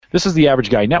This is the Average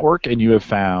Guy Network, and you have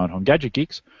found Home Gadget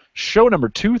Geeks, show number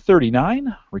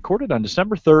 239, recorded on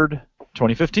December 3rd,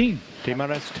 2015.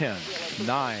 T-minus 10,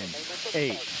 9,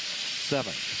 8,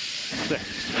 7,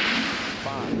 6,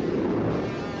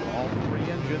 5. All three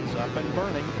engines up and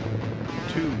burning.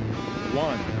 2,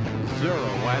 1, 0,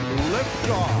 and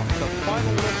liftoff. The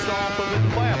final liftoff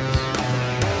of Atlantis.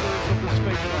 Of the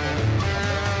space shuttle.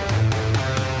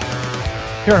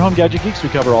 Here at Home Gadget Geeks, we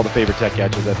cover all the favorite tech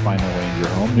gadgets that find their way into your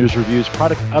home. News, reviews,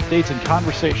 product updates, and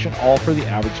conversation, all for the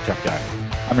average tech guy.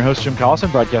 I'm your host, Jim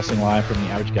Collison, broadcasting live from the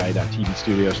AverageGuy.tv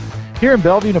studios. Here in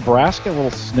Bellevue, Nebraska, a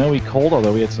little snowy cold,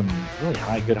 although we had some really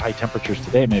good high temperatures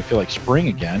today. It made it feel like spring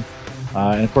again.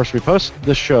 And, of course, we post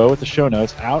the show with the show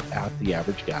notes out at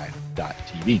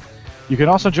theaverageguy.tv. You can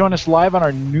also join us live on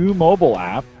our new mobile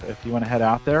app. If you want to head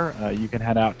out there, you can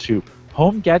head out to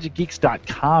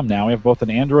HomeGadgetGeeks.com now. We have both an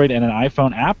Android and an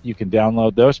iPhone app. You can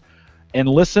download those and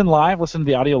listen live. Listen to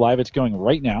the audio live. It's going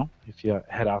right now. If you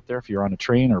head out there, if you're on a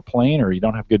train or plane or you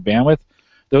don't have good bandwidth,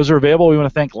 those are available. We want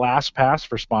to thank LastPass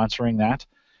for sponsoring that.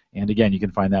 And again, you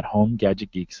can find that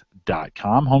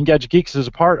HomeGadgetGeeks.com. Home Gadget Geeks is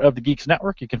a part of the Geeks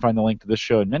Network. You can find the link to this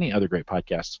show and many other great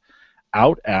podcasts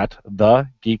out at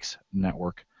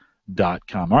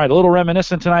thegeeksnetwork.com. All right, a little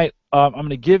reminiscent tonight. I'm going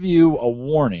to give you a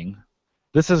warning.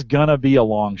 This is going to be a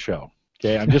long show.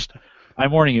 Okay,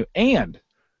 I'm warning you. And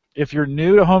if you're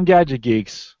new to Home Gadget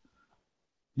Geeks,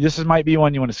 this might be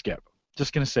one you want to skip.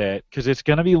 Just going to say it, because it's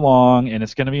going to be long and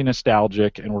it's going to be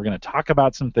nostalgic, and we're going to talk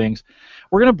about some things.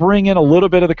 We're going to bring in a little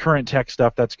bit of the current tech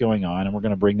stuff that's going on, and we're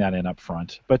going to bring that in up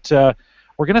front. But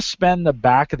we're going to spend the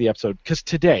back of the episode, because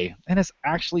today, and it's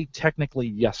actually technically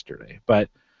yesterday, but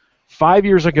 5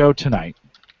 years ago tonight.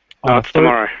 No, it's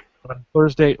tomorrow.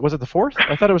 Thursday, was it the 4th?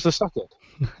 I thought it was the 2nd.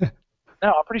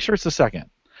 No, I'm pretty sure it's the 2nd.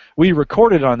 We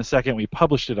recorded it on the 2nd. We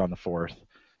published it on the 4th.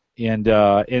 And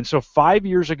so 5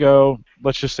 years ago,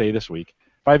 let's just say this week,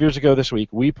 5 years ago this week,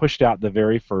 we pushed out the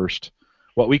very first,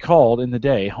 what we called in the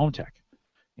day, Home Tech.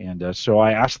 And so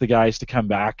I asked the guys to come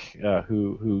back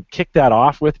who kicked that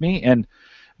off with me. And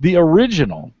the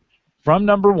original, from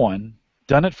number one,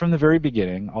 done it from the very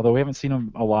beginning, although we haven't seen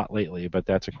him a lot lately, but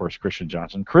that's, of course, Christian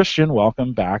Johnson. Christian,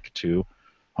 welcome back to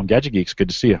Home Gadget Geeks. Good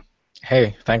to see you.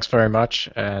 Hey, thanks very much,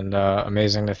 and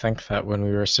amazing to think that when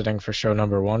we were sitting for show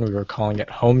number one, we were calling it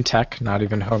Home Tech, not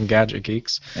even Home Gadget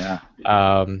Geeks. Yeah.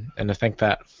 And to think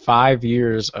that 5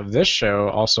 years of this show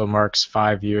also marks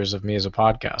 5 years of me as a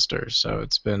podcaster, so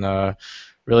it's been a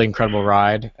really incredible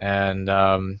ride, and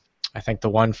I think the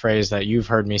one phrase that you've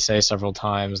heard me say several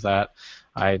times that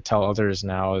I tell others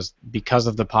now is because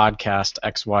of the podcast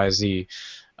XYZ.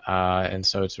 And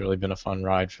so it's really been a fun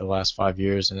ride for the last 5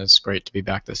 years, and it's great to be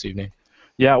back this evening.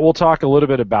 Yeah, we'll talk a little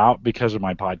bit about because of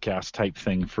my podcast type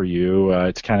thing for you.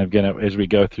 It's kind of going to, as we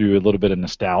go through a little bit of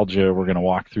nostalgia, we're going to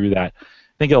walk through that.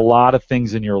 I think a lot of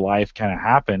things in your life kind of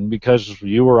happened because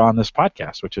you were on this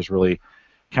podcast, which is really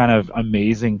kind of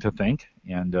amazing to think.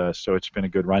 And so it's been a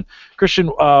good run. Christian,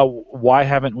 why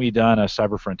haven't we done a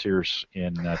Cyber Frontiers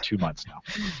in 2 months now?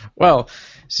 Well,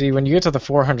 see, when you get to the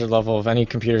 400 level of any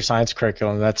computer science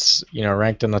curriculum that's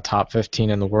ranked in the top 15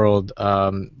 in the world,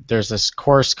 there's this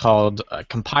course called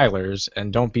compilers,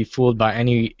 and don't be fooled by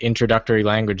any introductory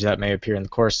language that may appear in the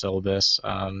course syllabus.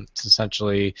 It's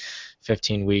essentially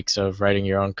 15 weeks of writing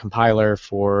your own compiler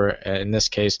for, in this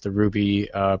case, the Ruby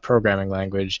programming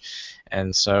language.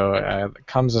 And so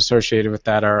comes associated with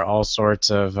that are all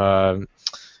sorts of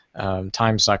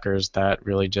time suckers that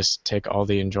really just take all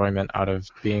the enjoyment out of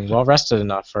being well rested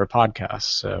enough for a podcast.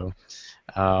 So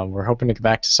we're hoping to get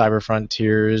back to Cyber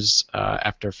Frontiers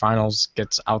after finals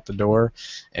gets out the door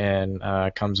and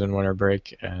comes in winter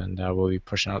break, and we'll be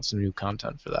pushing out some new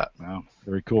content for that. Wow,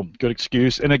 very cool. Good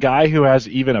excuse. And a guy who has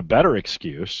even a better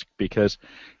excuse because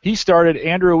he started,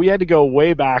 Andrew, we had to go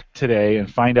way back today and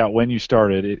find out when you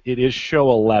started. It is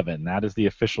show 11. That is the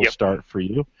official start for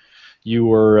you. You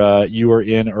were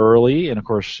in early, and of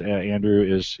course Andrew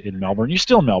is in Melbourne. You're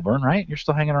still in Melbourne, right? You're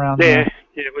still hanging around there?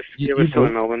 We're still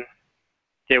in Melbourne.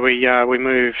 Yeah, we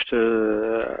moved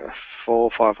 4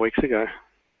 or 5 weeks ago.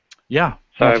 Yeah,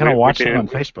 so I kind of watched it on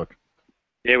Facebook.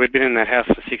 Yeah, we've been in that house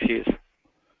for 6 years.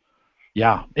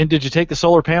 Yeah, and did you take the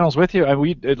solar panels with you?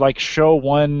 We like show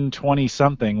 120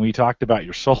 something. We talked about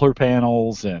your solar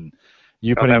panels and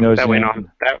you putting those in. That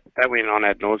went on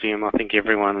ad nauseum. I think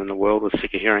everyone in the world was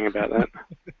sick of hearing about that.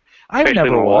 I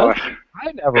never was.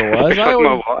 My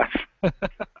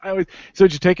wife. So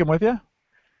did you take them with you?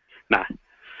 No.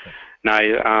 No,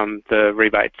 the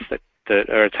rebates that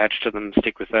are attached to them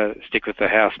stick with the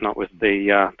house, not with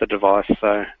the device.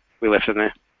 So we left them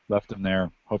there. left them there.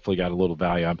 Hopefully got a little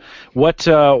value on 'em.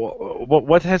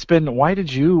 What has been, why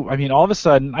did you, I mean, all of a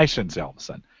sudden, I shouldn't say all of a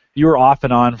sudden, you were off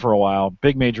and on for a while,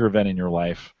 big major event in your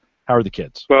life. How are the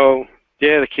kids? Well,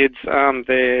 yeah, the kids,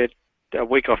 they're a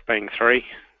week off being 3.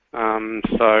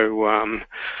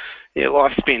 Yeah,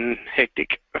 life's been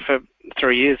hectic for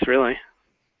 3 years, really.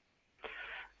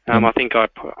 I think, as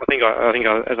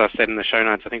I said in the show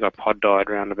notes, I think I pod died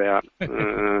around about,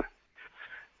 I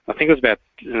think it was about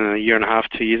a year and a half,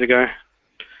 2 years ago.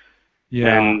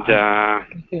 Yeah. And I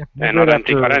don't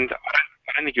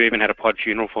think you even had a pod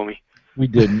funeral for me. We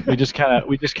didn't. We just kind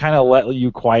of let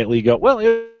you quietly go. Well,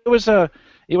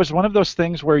 it was one of those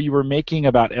things where you were making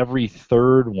about every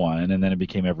 3rd one, and then it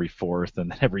became every 4th,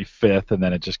 and then every 5th, and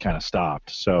then it just kind of stopped.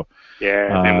 So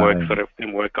yeah, and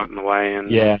work got in the way, and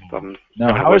yeah.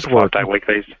 No, how is work? 5-day week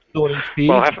these. Well,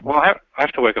 I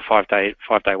have to work a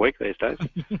 5-day week these days.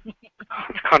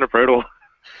 It's kind of brutal.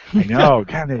 I know.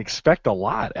 God, they expect a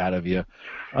lot out of you.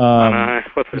 I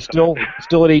know. You're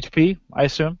still at HP, I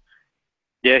assume.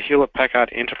 Yeah, Hewlett Packard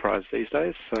Enterprise these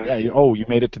days. So. Yeah. You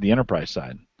made it to the enterprise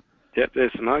side. Yep,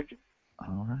 there's the mug.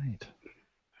 All right.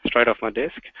 Straight off my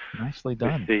desk. Nicely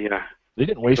done. They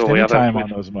didn't waste any time on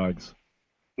those mugs.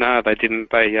 No, they didn't.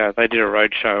 They did a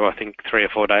road show, I think, 3 or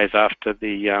 4 days after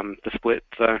the split.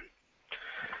 So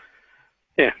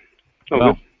yeah,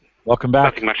 all good. Welcome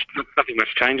back. Nothing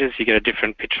much changes. You get a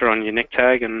different picture on your neck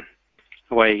tag, and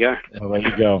away you go. Well, there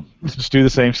you go. Just do the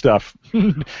same stuff.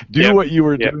 Do what you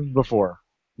were doing before.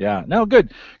 Yeah. No,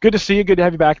 good. Good to see you. Good to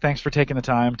have you back. Thanks for taking the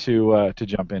time to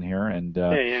jump in here. And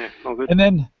all good. And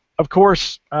then, of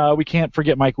course, we can't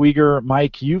forget Mike Weger.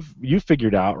 Mike, you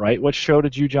figured out, right? What show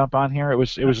did you jump on here? It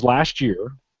was last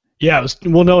year. Yeah. It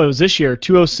was this year,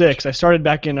 206. I started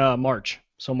back in March.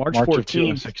 So March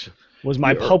 14th was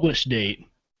my published date.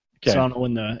 Okay. So I don't know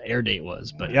when the air date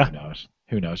was, but yeah.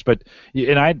 Who knows? But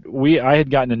I had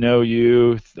gotten to know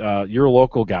you. You're a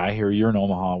local guy here. You're in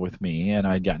Omaha with me, and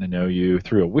I'd gotten to know you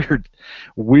through a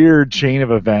weird chain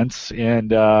of events.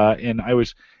 And I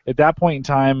was at that point in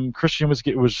time. Christian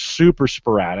was super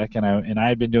sporadic, and I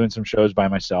had been doing some shows by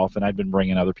myself, and I'd been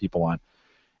bringing other people on.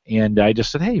 And I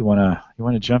just said, hey, you wanna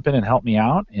jump in and help me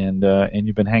out? And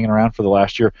you've been hanging around for the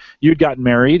last year. You'd gotten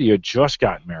married. You had just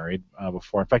gotten married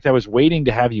before. In fact, I was waiting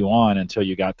to have you on until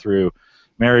you got through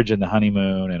marriage and the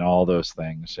honeymoon and all those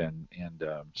things, and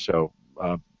so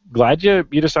glad you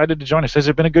decided to join us. Has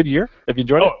it been a good year? Have you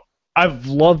enjoyed it? I've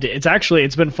loved it.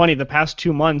 It's been funny. The past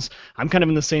 2 months, I'm kind of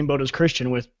in the same boat as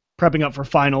Christian with prepping up for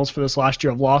finals for this last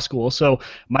year of law school. So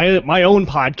my own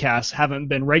podcasts haven't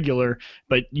been regular,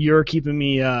 but you're keeping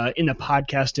me in the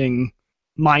podcasting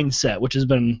mindset, which has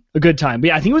been a good time. But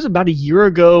yeah, I think it was about a year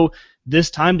ago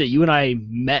this time that you and I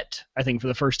met, I think, for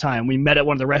the first time. We met at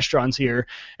one of the restaurants here,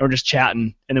 and we're just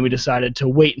chatting, and then we decided to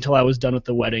wait until I was done with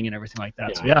the wedding and everything like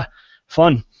that. Yeah. So, yeah,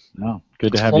 fun. No,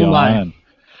 good to have you on.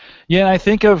 Yeah, and I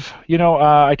think of,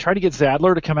 I tried to get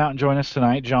Zadler to come out and join us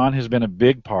tonight. John has been a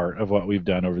big part of what we've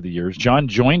done over the years. John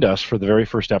joined us for the very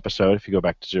first episode, if you go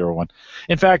back to 01.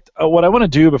 In fact, what I want to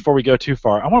do before we go too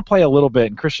far, I want to play a little bit,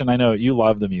 and Christian, I know you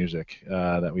love the music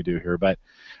that we do here, but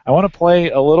I want to play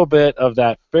a little bit of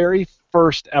that very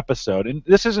first episode. And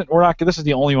this is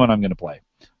the only one I'm going to play.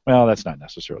 Well, that's not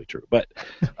necessarily true, but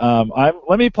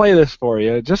let me play this for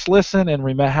you. Just listen and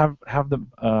remember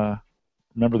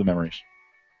the memories.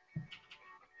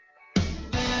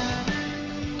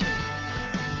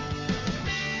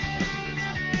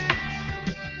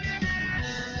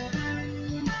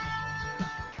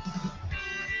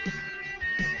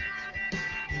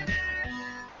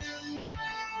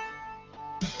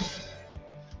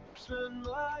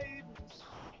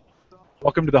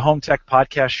 Welcome to the Home Tech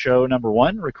Podcast Show number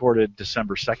 1, recorded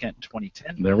December 2nd,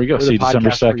 2010. There we go. See,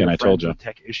 December 2nd, I told you.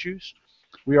 Tech issues.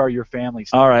 We are your family's.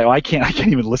 All right. Well, I can't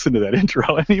even listen to that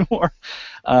intro anymore.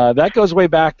 That goes way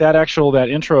back. That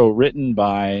intro written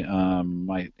by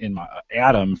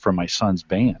Adam from my son's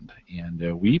band,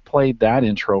 and we played that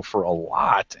intro for a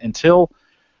lot until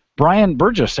Brian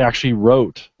Burgess actually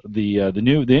wrote the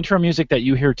intro music that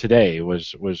you hear today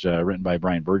was written by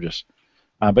Brian Burgess.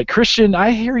 But Christian, I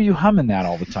hear you humming that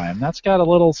all the time. That's got a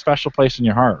little special place in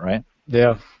your heart, right?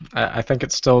 Yeah, I think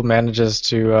it still manages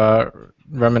to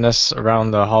reminisce around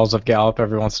the halls of Gallup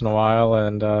every once in a while,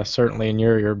 and certainly in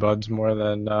your earbuds more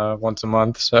than once a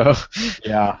month. So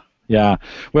yeah.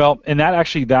 Well, and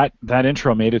that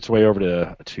intro made its way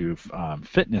over to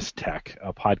Fitness Tech,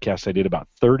 a podcast I did about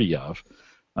 30 of.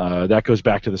 That goes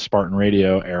back to the Spartan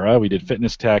Radio era. We did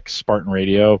Fitness Tech, Spartan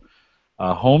Radio.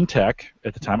 Home Tech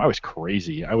at the time. I was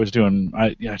crazy. I was doing.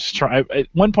 At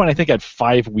one point, I think I had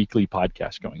 5 weekly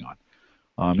podcasts going on.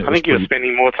 I think you were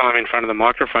spending more time in front of the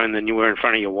microphone than you were in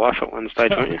front of your wife at one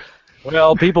stage, weren't you?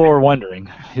 Well, people were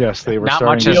wondering. Yes, they were Not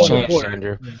starting much to has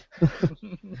wonder. changed,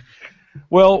 Andrew.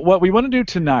 Well, what we want to do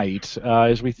tonight,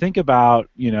 as we think about,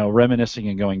 reminiscing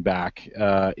and going back,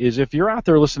 is if you're out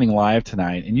there listening live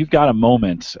tonight and you've got a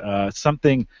moment,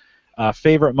 something,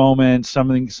 favorite moment,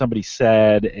 something somebody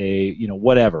said,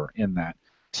 whatever in that.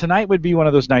 Tonight would be one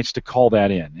of those nights to call that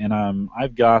in, and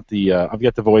I've got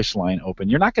the voice line open.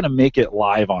 You're not going to make it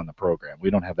live on the program. We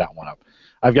don't have that one up.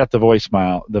 I've got the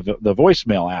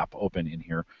voicemail app open in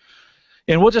here.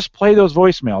 And we'll just play those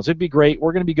voicemails. It'd be great.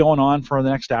 We're going to be going on for the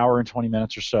next hour and 20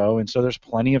 minutes or so, and so there's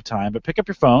plenty of time. But pick up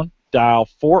your phone, dial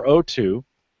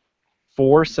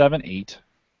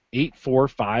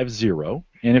 402-478-8450,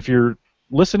 and if you're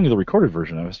listening to the recorded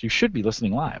version of us, you should be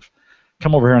listening live.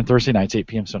 Come over here on Thursday nights, 8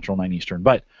 p.m. Central, 9 Eastern.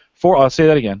 But I'll say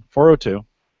that again,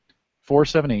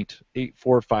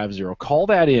 402-478-8450. Call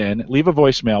that in. Leave a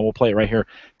voicemail. We'll play it right here.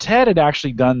 Ted had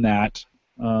actually done that.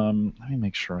 Let me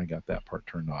make sure I got that part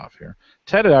turned off here.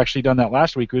 Ted had actually done that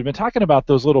last week. We've been talking about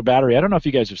those little battery. I don't know if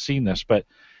you guys have seen this, but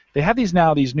they have these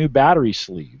new battery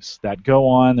sleeves that go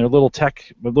on. They're little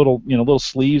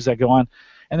sleeves that go on,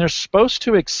 and they're supposed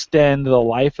to extend the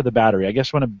life of the battery. I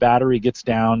guess when a battery gets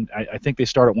down, I think they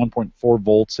start at 1.4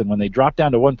 volts, and when they drop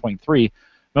down to 1.3,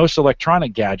 most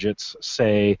electronic gadgets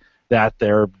say that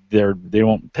they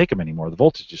won't take them anymore. The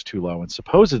voltage is too low, and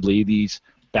supposedly these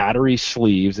battery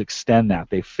sleeves extend that.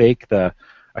 They fake the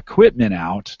equipment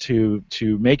out to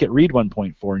make it read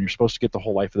 1.4, and you're supposed to get the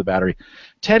whole life of the battery.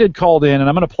 Ted had called in, and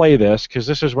I'm going to play this because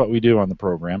this is what we do on the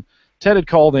program. Ted had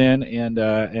called in and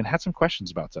had some questions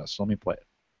about this, so let me play it.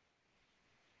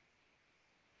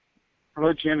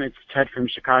 Hello, Jim. It's Ted from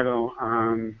Chicago.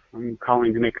 I'm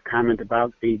calling to make a comment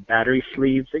about the battery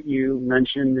sleeves that you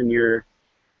mentioned in your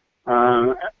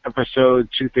episode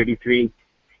 233.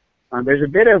 There's a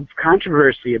bit of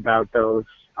controversy about those.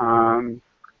 The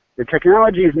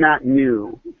technology is not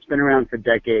new. It's been around for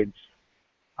decades.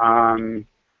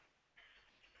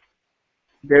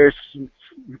 There's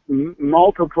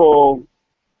multiple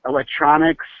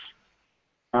electronics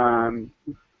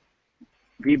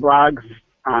vlogs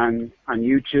on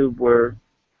YouTube where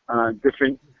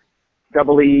different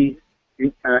EE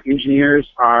engineers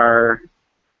are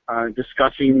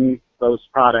discussing those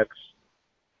products.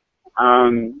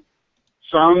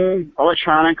 Some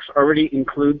electronics already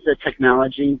includes the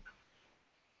technology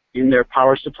in their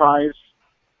power supplies.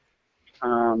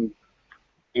 And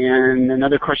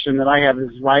another question that I have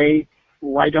is why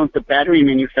don't the battery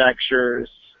manufacturers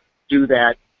do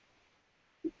that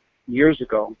years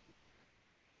ago?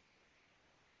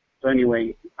 So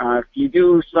anyway, if you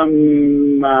do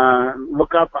some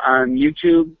lookup on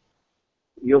YouTube,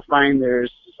 you'll find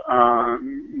there's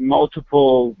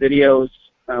multiple videos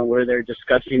where they're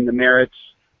discussing the merits,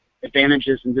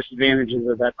 advantages, and disadvantages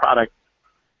of that product.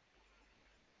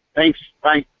 Thanks.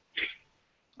 Bye.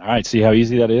 All right, see how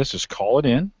easy that is? Just call it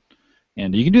in.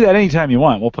 And you can do that anytime you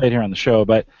want. We'll play it here on the show.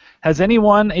 But has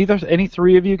anyone, any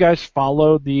three of you guys,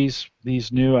 followed these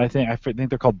new, I think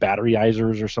they're called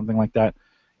batteryizers or something like that?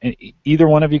 And either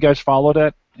one of you guys followed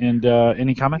it? And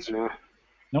any comments? No.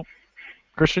 Nope.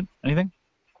 Christian, anything?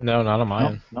 No, not on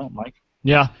mine. No, Mike?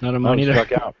 Yeah, not on mine either.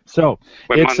 Struck out. So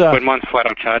when mine's flat,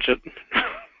 I'll charge it.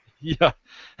 Yeah.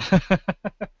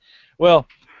 Well,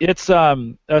 it's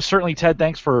certainly, Ted,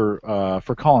 thanks for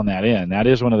calling that in. That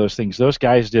is one of those things. Those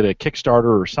guys did a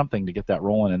Kickstarter or something to get that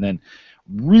rolling, and then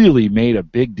really made a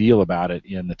big deal about it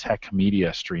in the tech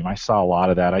media stream. I saw a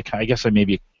lot of that. I guess I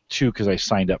maybe two because I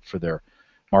signed up for their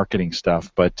marketing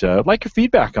stuff. But I'd like your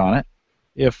feedback on it.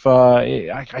 If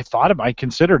I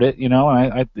considered it, and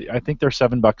I think they're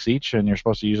 $7 each, and you're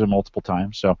supposed to use them multiple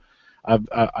times. So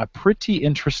a pretty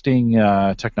interesting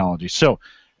technology. So,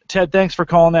 Ted, thanks for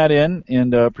calling that in,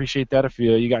 and appreciate that. If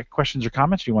you got questions or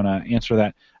comments, you want to answer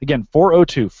that. Again,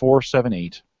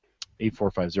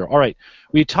 402-478-8450. All right,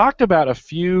 we talked about a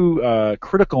few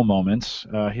critical moments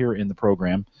here in the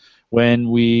program when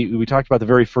we talked about the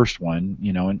very first one,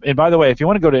 and by the way, if you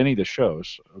want to go to any of the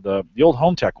shows, the old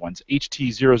home tech ones,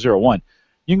 HT001,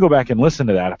 you can go back and listen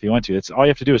to that if you want to. It's all you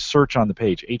have to do is search on the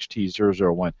page,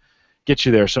 HT001, get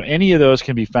you there. So any of those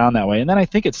can be found that way. And then I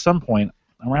think at some point,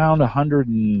 around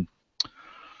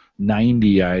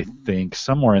 190, I think,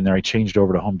 somewhere in there, I changed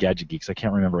over to Home Gadget Geeks. I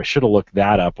can't remember. I should have looked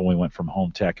that up when we went from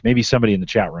Home Tech. Maybe somebody in the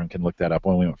chat room can look that up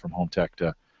when we went from Home Tech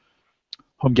to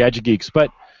Home Gadget Geeks.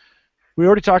 But we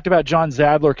already talked about John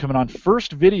Zadler coming on.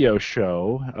 First video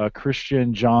show,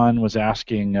 Christian John was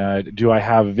asking, do I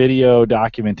have video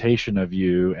documentation of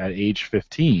you at age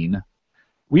 15?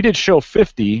 We did show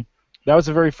 50. That was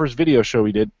the very first video show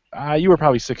we did. You were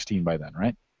probably 16 by then,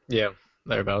 right? Yeah.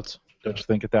 Thereabouts. Don't you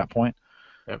think at that point?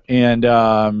 Yep.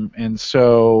 And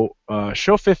so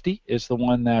Show 50 is the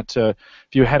one that if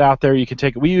you head out there, you can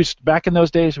take. We used back in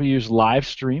those days. We used live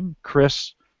stream.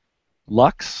 Chris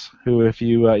Lux, who if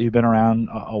you've been around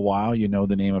a while, you know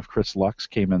the name of Chris Lux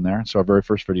came in there. So our very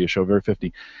first video, Show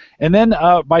 50, and then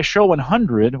by Show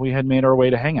 100, we had made our way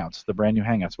to Hangouts, the brand new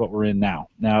Hangouts, what we're in now.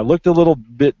 Now it looked a little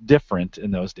bit different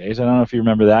in those days. I don't know if you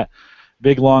remember that.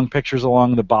 Big long pictures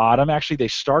along the bottom. Actually, they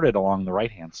started along the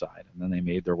right-hand side, and then they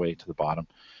made their way to the bottom.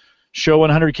 Show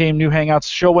 100 came, new Hangouts.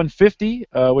 Show 150,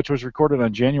 which was recorded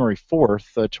on January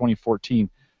 4th, 2014.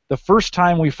 The first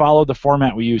time we followed the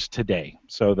format we use today.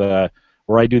 So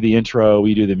where I do the intro,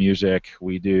 we do the music,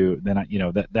 we do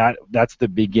that's the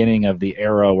beginning of the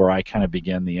era where I kind of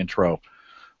begin the intro,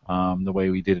 the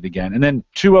way we did it again. And then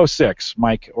 206,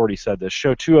 Mike already said this.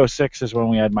 Show 206 is when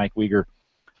we had Mike Weger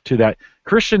to that.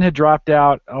 Christian had dropped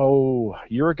out, a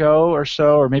year ago or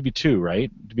so, or maybe two,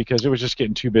 right? Because it was just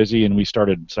getting too busy, and we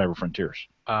started Cyber Frontiers.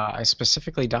 I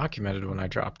specifically documented when I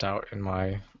dropped out in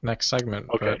my next segment.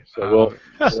 Okay, but,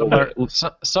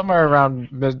 so somewhere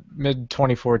around mid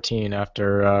 2014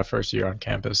 after first year on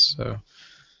campus. So.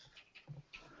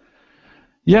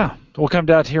 Yeah, we'll come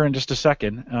down here in just a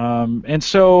second. And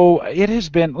so it has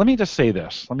been, let me just say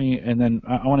this. And then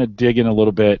I want to dig in a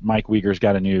little bit. Mike Weger's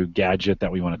got a new gadget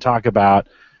that we want to talk about,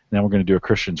 and then we're going to do a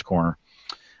Christian's Corner.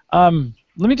 Let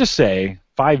me just say,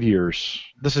 5 years,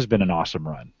 this has been an awesome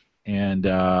run. And,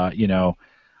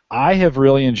 I have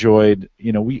really enjoyed,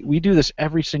 we do this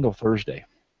every single Thursday.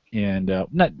 And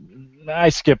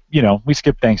we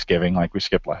skip Thanksgiving like we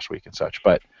skipped last week and such,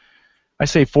 but I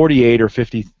say 48 or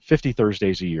 50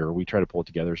 Thursdays a year we try to pull it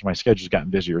together. As my schedule's gotten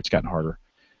busier, it's gotten harder.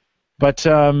 But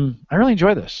I really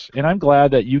enjoy this, and I'm glad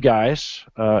that you guys,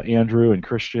 Andrew and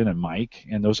Christian and Mike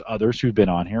and those others who've been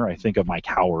on here, I think of Mike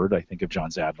Howard, I think of John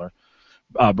Zadler,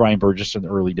 Brian Burgess in the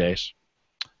early days,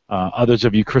 others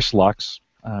of you, Chris Lux,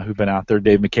 who've been out there,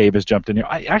 Dave McCabe has jumped in here.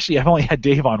 I've only had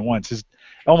Dave on once. It's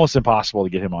almost impossible to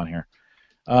get him on here.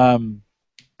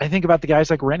 I think about the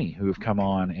guys like Rennie who have come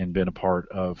on and been a part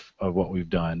of what we've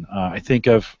done. I think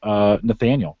of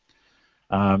Nathaniel,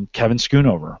 Kevin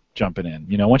Schoonover jumping in.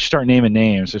 Once you start naming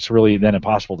names, it's really then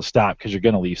impossible to stop because you're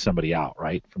going to leave somebody out,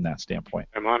 right, from that standpoint.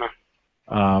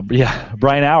 But yeah,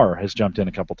 Brian Auer has jumped in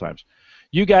a couple times.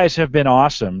 You guys have been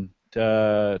awesome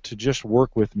to just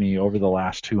work with me over the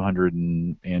last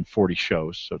 240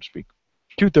 shows, so to speak.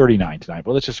 239 tonight,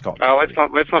 but let's just call it.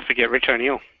 Let's not forget Rich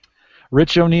O'Neill.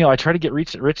 Rich O'Neill. I try to get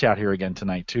Rich out here again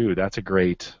tonight too. That's a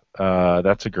great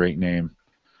name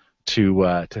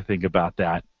to think about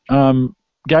that.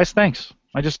 Guys, thanks.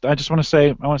 I just want to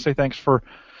say thanks for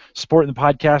supporting the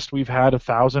podcast. We've had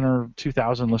 1,000 or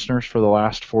 2,000 listeners for the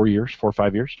last 4 or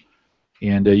 5 years,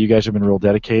 and you guys have been real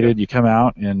dedicated. You come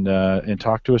out and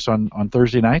talk to us on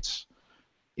Thursday nights,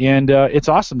 and it's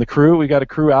awesome. The crew, we got a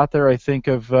crew out there. I think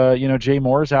of Jay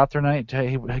Moore's out there tonight.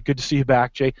 Hey, good to see you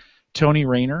back, Jay. Tony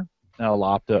Rayner.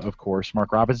 Lopta, of course.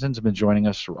 Mark Robinson's been joining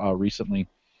us recently.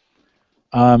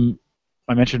 I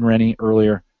mentioned Rennie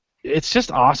earlier. It's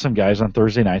just awesome, guys, on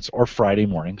Thursday nights or Friday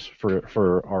mornings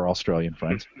for our Australian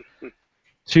friends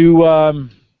to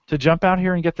jump out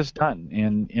here and get this done.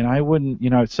 And I wouldn't,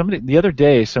 the other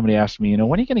day somebody asked me,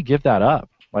 when are you going to give that up?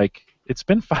 Like, it's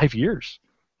been 5 years.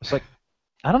 It's like,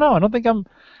 I don't know. I don't think I'm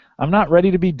not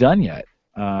ready to be done yet.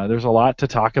 There's a lot to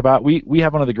talk about. We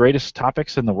have one of the greatest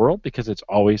topics in the world because it's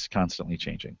always constantly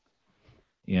changing,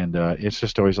 and it's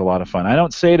just always a lot of fun. I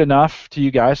don't say it enough to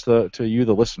you guys, to you,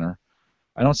 the listener.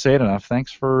 I don't say it enough.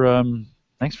 Thanks for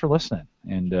listening,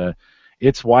 and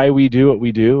it's why we do what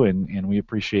we do, and we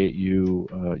appreciate you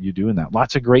doing that.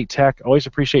 Lots of great tech. Always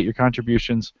appreciate your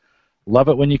contributions. Love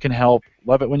it when you can help.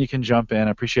 Love it when you can jump in.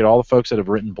 I appreciate all the folks that have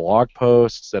written blog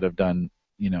posts, that have done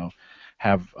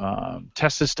have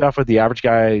tested stuff with the Average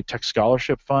Guy Tech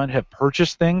Scholarship Fund, have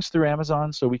purchased things through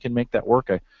Amazon so we can make that work.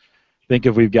 I think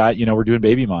if we've got, we're doing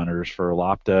baby monitors for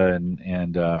Lopta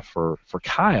and for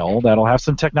Kyle that'll have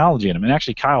some technology in them. And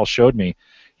actually, Kyle showed me,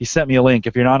 he sent me a link.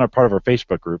 If you're not a part of our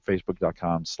Facebook group,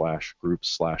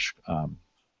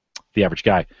 facebook.com/groups/The Average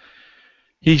Guy,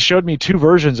 he showed me 2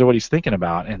 versions of what he's thinking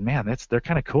about, and man, they're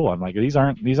kind of cool. I'm like, these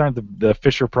aren't the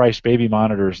Fisher Price baby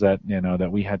monitors that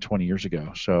that we had 20 years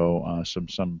ago. So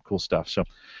some cool stuff. So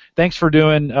thanks for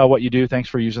doing what you do. Thanks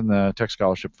for using the Tech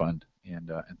Scholarship Fund,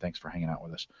 and thanks for hanging out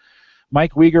with us.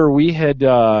 Mike Weger, we had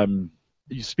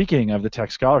speaking of the Tech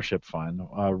Scholarship Fund,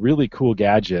 a really cool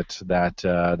gadget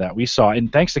that we saw,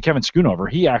 and thanks to Kevin Schoonover,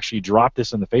 he actually dropped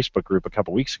this in the Facebook group a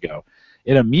couple weeks ago.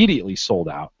 It immediately sold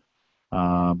out.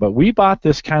 But we bought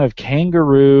this kind of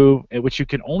Kangaroo, which you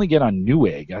can only get on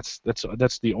Newegg.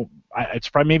 It's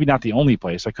probably maybe not the only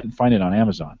place. I couldn't find it on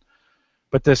Amazon.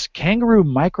 But this Kangaroo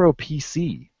micro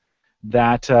PC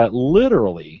that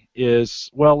literally is,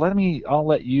 well, I'll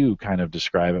let you kind of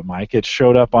describe it, Mike. It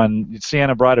showed up on,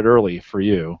 Santa brought it early for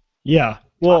you. Yeah.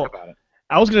 Well, Talk about it.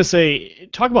 I was going to say,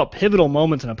 talk about pivotal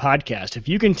moments in a podcast. If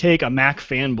you can take a Mac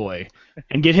fanboy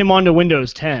and get him onto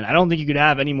Windows 10, I don't think you could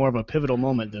have any more of a pivotal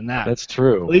moment than that. That's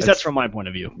true. At least that's from my point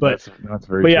of view. But that's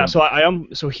very true. Yeah,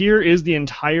 so here is the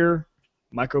entire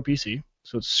micro PC.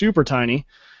 So it's super tiny.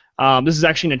 This is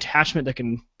actually an attachment that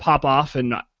can pop off,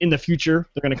 and in the future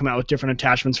they're going to come out with different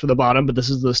attachments for the bottom, but this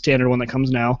is the standard one that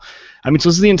comes now. So this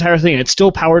is the entire thing, and it's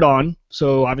still powered on,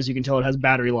 so obviously you can tell it has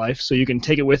battery life, so you can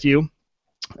take it with you.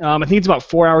 I think it's about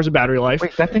 4 hours of battery life.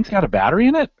 Wait, that thing's got a battery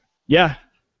in it? Yeah.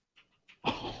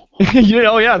 Oh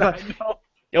yeah.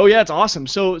 Oh yeah, it's awesome.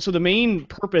 So the main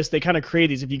purpose they kind of create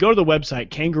these. If you go to the website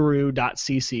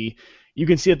kangaroo.cc, you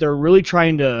can see that they're really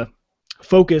trying to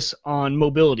focus on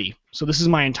mobility. So this is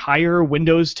my entire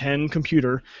Windows 10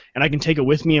 computer, and I can take it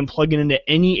with me and plug it into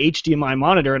any HDMI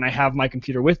monitor, and I have my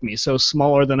computer with me. So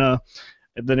smaller than a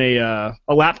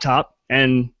laptop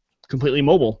and completely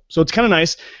mobile. So it's kind of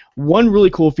nice. One really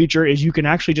cool feature is you can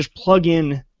actually just plug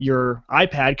in your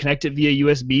iPad, connect it via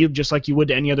USB, just like you would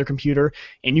to any other computer,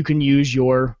 and you can use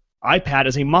your iPad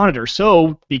as a monitor.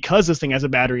 So because this thing has a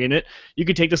battery in it, you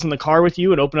can take this in the car with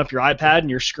you and open up your iPad and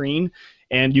your screen,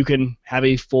 and you can have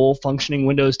a full functioning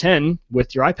Windows 10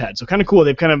 with your iPad. So kind of cool.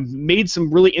 They've kind of made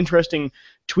some really interesting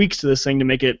tweaks to this thing to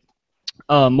make it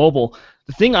mobile.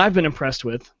 The thing I've been impressed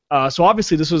with, so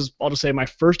obviously this was, I'll just say, my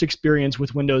first experience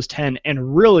with Windows 10,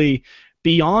 and really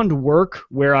beyond work,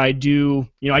 where I do,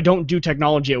 I don't do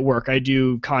technology at work. I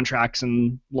do contracts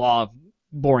and law,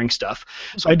 boring stuff.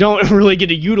 So I don't really get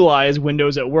to utilize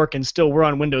Windows at work, and still we're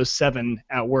on Windows 7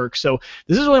 at work. So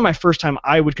this is really my first time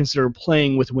I would consider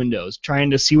playing with Windows,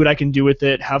 trying to see what I can do with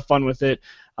it, have fun with it.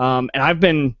 And I've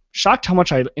been shocked how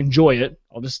much I enjoy it.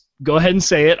 I'll just go ahead and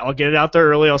say it. I'll get it out there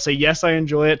early. I'll say, yes, I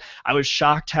enjoy it. I was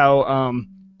shocked how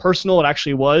personal it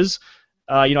actually was.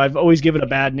 I've always given it a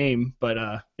bad name,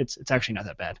 but it's actually not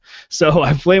that bad. So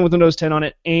I'm playing with Windows 10 on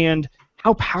it, and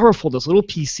how powerful this little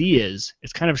PC is.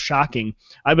 It's kind of shocking.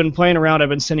 I've been playing around. I've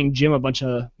been sending Jim a bunch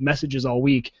of messages all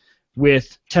week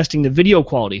with testing the video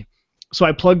quality. So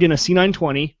I plugged in a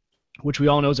C920, which we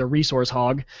all know is a resource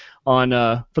hog, on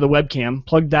for the webcam.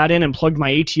 Plugged that in and plugged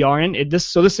my ATR in.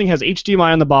 So this thing has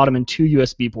HDMI on the bottom and 2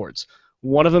 USB ports.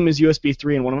 One of them is USB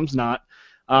 3 and one of them's not.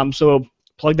 So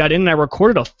plugged that in, and I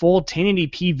recorded a full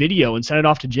 1080p video and sent it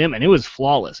off to Jim, and it was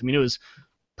flawless. It was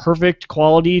perfect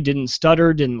quality, didn't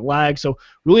stutter, didn't lag. So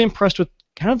really impressed with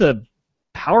kind of the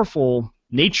powerful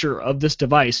nature of this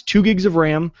device. 2 gigs of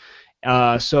RAM.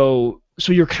 So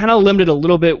you're kind of limited a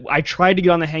little bit. I tried to get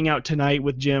on the Hangout tonight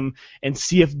with Jim and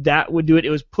see if that would do it.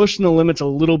 It was pushing the limits a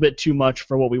little bit too much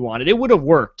for what we wanted. It would have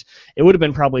worked. It would have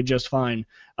been probably just fine.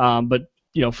 But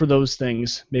for those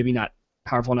things, maybe not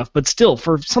powerful enough. But still,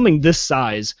 for something this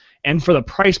size and for the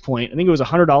price point, I think it was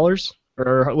 $100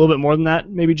 or a little bit more than that,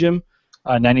 maybe, Jim?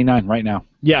 $99 right now.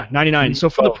 Yeah, $99. So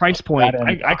for the price point,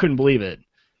 I couldn't believe it.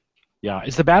 Yeah.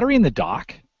 Is the battery in the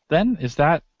dock then? Is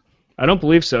that? I don't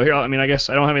believe so. Here, I guess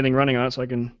I don't have anything running on it, so I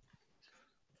can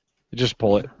just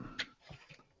pull it.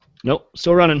 Nope,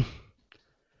 still running.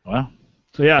 Wow.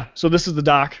 So yeah, so this is the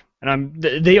dock, and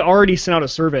they already sent out a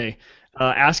survey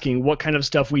asking what kind of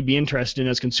stuff we'd be interested in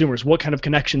as consumers. What kind of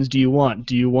connections do you want?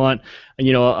 Do you want,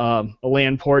 a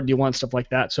LAN port? Do you want stuff like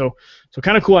that? So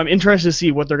kind of cool. I'm interested to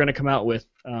see what they're going to come out with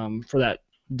for that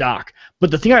dock.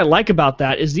 But the thing I like about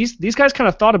that is these guys kind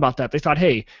of thought about that. They thought,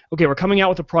 hey, okay, we're coming out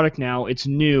with a product now. It's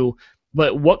new,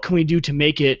 but what can we do to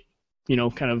make it,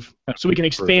 kind of so we can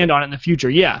expand on it in the future?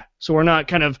 Yeah. So we're not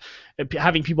kind of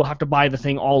having people have to buy the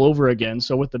thing all over again.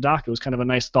 So with the dock, it was kind of a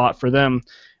nice thought for them,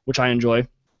 which I enjoy.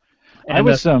 And I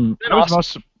was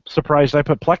most surprised I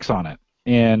put Plex on it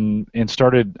and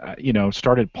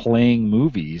started playing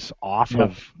movies off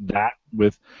of that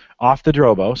off the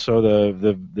Drobo. So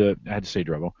the I had to say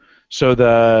Drobo. So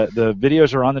the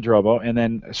videos are on the Drobo, and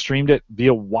then streamed it via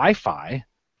Wi-Fi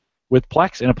with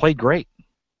Plex, and it played great.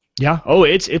 Yeah. Oh,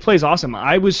 it plays awesome.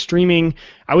 I was streaming.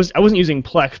 I wasn't using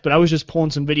Plex, but I was just pulling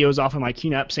some videos off of my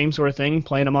QNAP, same sort of thing,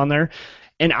 playing them on there.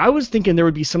 And I was thinking there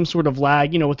would be some sort of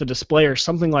lag, with the display or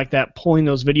something like that, pulling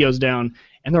those videos down,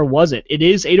 and there wasn't. It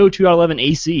is 802.11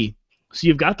 AC, so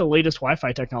you've got the latest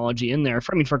Wi-Fi technology in there,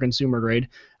 for consumer grade,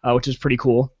 which is pretty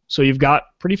cool. So you've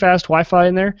got pretty fast Wi-Fi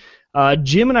in there.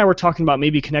 Jim and I were talking about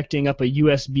maybe connecting up a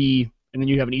USB, and then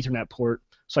you have an Ethernet port,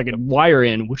 so I could wire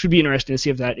in, which would be interesting to see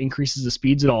if that increases the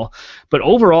speeds at all. But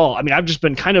overall, I've just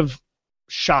been kind of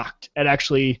shocked at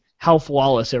actually how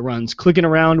flawless it runs. Clicking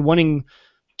around, wanting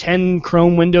 10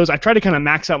 Chrome windows. I try to kind of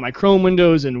max out my Chrome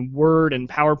windows and Word and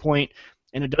PowerPoint,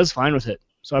 and it does fine with it.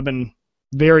 So I've been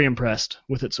very impressed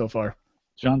with it so far.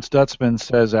 John Stutzman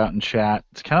says out in chat,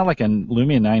 it's kind of like a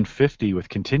Lumia 950 with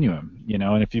Continuum,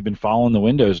 and if you've been following the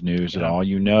Windows news at all,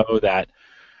 you know that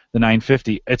the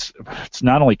 950, it's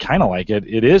not only kind of like it,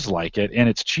 it is like it, and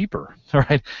it's cheaper,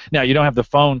 right? Now, you don't have the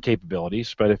phone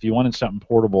capabilities, but if you wanted something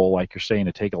portable, like you're saying,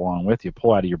 to take along with you,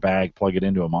 pull out of your bag, plug it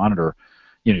into a monitor,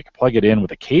 you can plug it in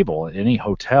with a cable at any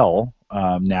hotel.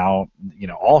 Now,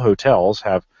 all hotels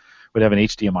would have an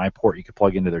HDMI port you could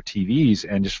plug into their TVs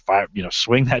and just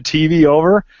swing that TV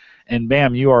over, and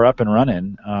bam, you are up and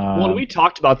running. Well, we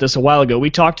talked about this a while ago. We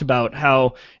talked about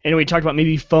we talked about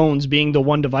maybe phones being the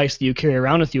one device that you carry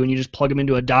around with you, and you just plug them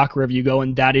into a dock wherever you go,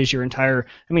 and that is your entire.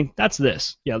 That's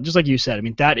this. Yeah, just like you said.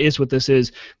 That is what this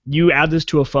is. You add this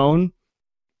to a phone,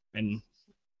 and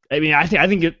I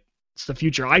think it's the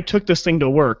future. I took this thing to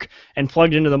work and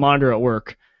plugged it into the monitor at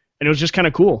work, and it was just kind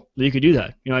of cool that you could do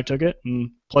that. I took it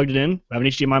and plugged it in. I have an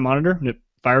HDMI monitor, and it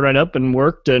fired right up and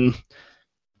worked, and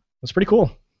it's pretty cool.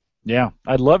 Yeah,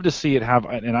 I'd love to see it have,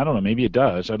 and I don't know, maybe it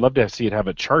does. I'd love to see it have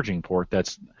a charging port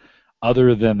that's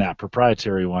other than that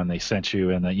proprietary one they sent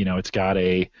you, and that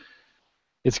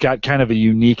it's got kind of a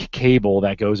unique cable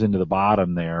that goes into the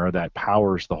bottom there that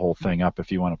powers the whole thing up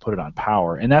if you want to put it on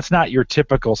power. And that's not your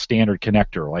typical standard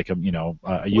connector like a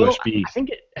USB.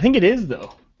 I think it is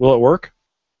though. Will it work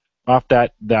off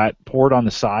that port on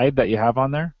the side that you have on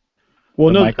there?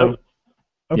 Well, no. Micro?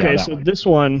 Okay, Yeah, so this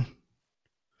one.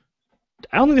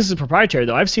 I don't think this is proprietary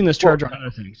though. I've seen this charger on other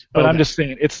things. But I'm just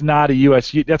saying it's not a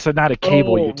USB. That's not a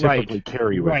cable you typically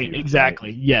carry with you. Right, exactly.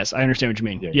 Right? Yes, I understand what you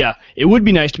mean. Yeah, it would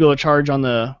be nice to be able to charge on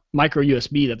the micro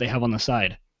USB that they have on the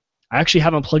side. I actually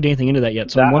haven't plugged anything into that yet,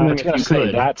 so I'm wondering if you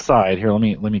could. That side here.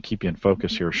 Let me keep you in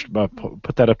focus here.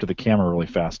 Put that up to the camera really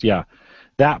fast. Yeah.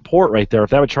 That port right there, if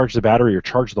that would charge the battery or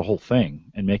charge the whole thing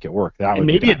and make it work, that would. And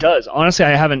maybe it does. Honestly,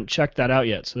 I haven't checked that out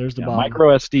yet. So there's the bottom.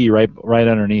 Micro SD right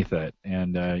underneath it,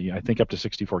 and I think up to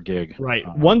 64 gig. Right.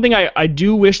 One thing I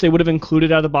do wish they would have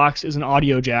included out of the box is an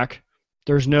audio jack.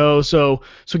 There's no so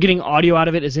getting audio out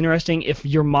of it is interesting. If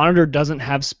your monitor doesn't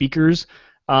have speakers,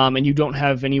 and you don't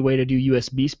have any way to do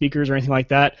USB speakers or anything like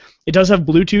that, it does have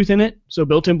Bluetooth in it, so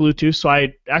built-in Bluetooth. So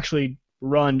I actually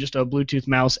run just a Bluetooth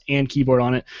mouse and keyboard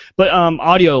on it. But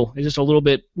audio is just a little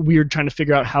bit weird trying to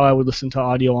figure out how I would listen to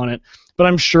audio on it. But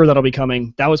I'm sure that'll be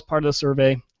coming. That was part of the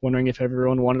survey, wondering if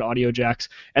everyone wanted audio jacks.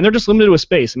 And they're just limited with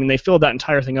space. They filled that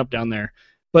entire thing up down there.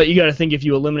 But you got to think if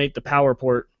you eliminate the power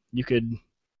port, you could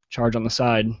charge on the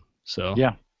side. So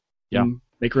yeah.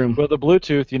 Make room. Well, the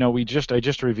Bluetooth, I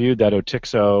just reviewed that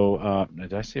Otixo.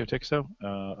 Did I say Otixo?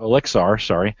 Alexar,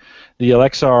 sorry. The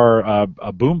Alexar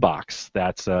boombox.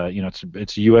 That's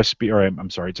it's USB, or I'm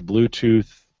sorry, it's a Bluetooth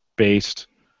based.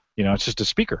 It's just a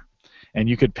speaker, and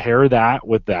you could pair that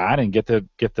with that and get the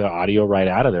audio right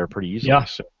out of there pretty easily. Yeah.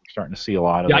 So we're starting to see a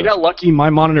lot of. Yeah, I got lucky. My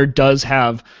monitor does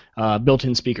have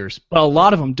built-in speakers, but a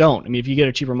lot of them don't. If you get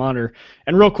a cheaper monitor,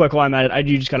 and real quick while I'm at it, I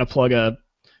do just gotta plug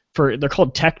they're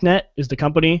called TechNet is the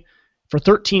company. For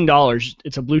 $13,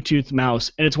 it's a Bluetooth mouse,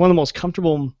 and it's one of the most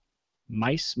comfortable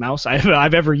mouse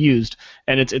I've ever used.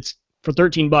 And it's for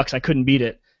 $13, I couldn't beat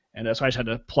it, and that's why I just had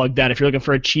to plug that. If you're looking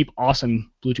for a cheap,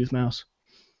 awesome Bluetooth mouse.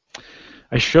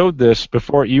 I showed this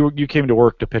before you came to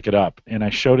work to pick it up, and I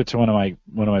showed it to one of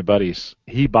my buddies.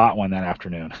 He bought one that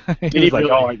afternoon. He's like,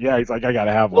 "Oh yeah," he's like, "I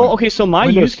gotta have one." Well, okay, so my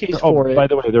use case for it. By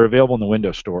the way, they're available in the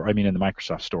Windows Store. In the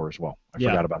Microsoft Store as well. I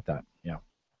forgot about that. Yeah.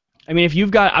 If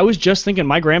you've got, I was just thinking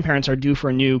my grandparents are due for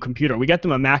a new computer. We got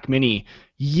them a Mac Mini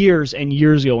years and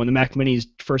years ago when the Mac Minis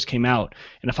first came out.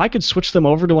 And if I could switch them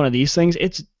over to one of these things,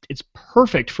 it's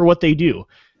perfect for what they do.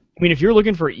 If you're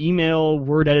looking for email,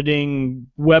 word editing,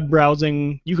 web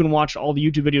browsing, you can watch all the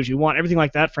YouTube videos you want, everything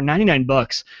like that for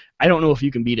 $99. I don't know if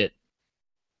you can beat it.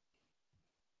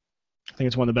 I think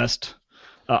it's one of the best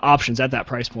options at that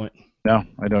price point. No,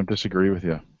 I don't disagree with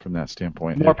you from that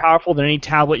standpoint. More powerful than any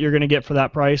tablet you're going to get for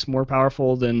that price. More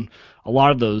powerful than a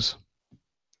lot of those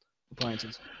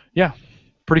appliances. Yeah,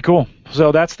 pretty cool.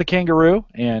 So that's the Kangaroo,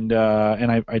 and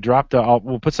I dropped.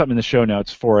 We'll put something in the show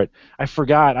notes for it. I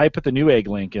forgot. I put the Newegg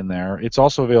link in there. It's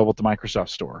also available at the Microsoft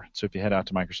Store. So if you head out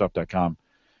to Microsoft.com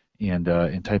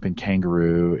and type in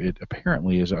Kangaroo, it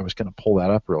apparently is. I was going to pull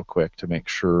that up real quick to make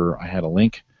sure I had a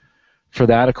link for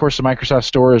that. Of course, the Microsoft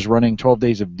Store is running 12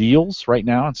 days of deals right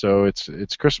now, and so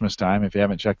it's Christmas time. If you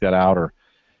haven't checked that out or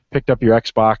picked up your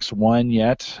Xbox One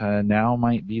yet, now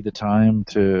might be the time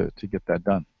to get that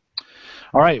done.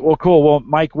 All right. Well, cool. Well,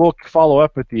 Mike, we'll follow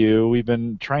up with you. We've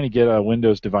been trying to get a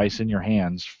Windows device in your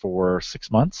hands for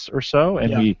 6 months or so,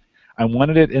 and Yeah. I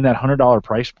wanted it in that $100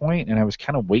 price point, and I was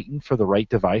kind of waiting for the right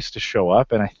device to show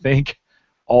up, and I think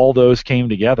all those came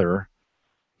together.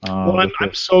 Well,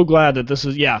 I'm so glad that this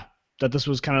is that this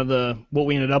was kind of what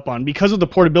we ended up on because of the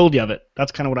portability of it.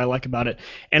 That's kind of what I like about it.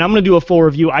 And I'm going to do a full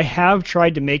review. I have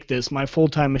tried to make this my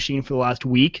full-time machine for the last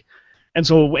week. And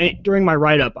so during my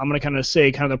write-up, I'm going to kind of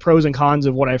say kind of the pros and cons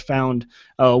of what I found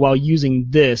while using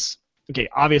this. Okay,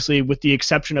 obviously, with the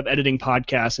exception of editing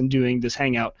podcasts and doing this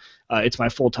Hangout, it's my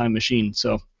full-time machine.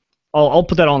 So I'll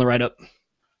put that on the write-up.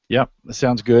 Yep, that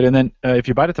sounds good. And then if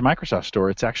you buy it at the Microsoft Store,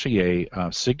 it's actually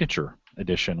a signature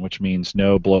edition, which means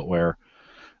no bloatware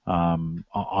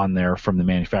on there from the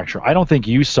manufacturer. I don't think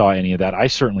you saw any of that. I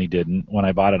certainly didn't when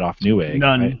I bought it off Newegg.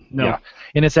 None, no. Yeah.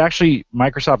 And it's actually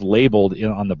Microsoft labeled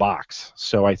on the box.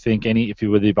 So I think if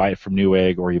you buy it from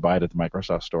Newegg or you buy it at the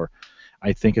Microsoft Store,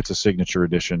 I think it's a signature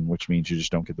edition, which means you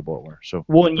just don't get the bloatware. So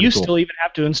well, and you still even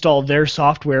have to install their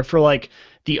software for like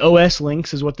the OS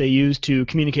links is what they use to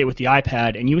communicate with the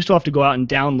iPad, and you still have to go out and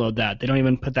download that. They don't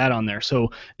even put that on there. So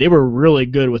they were really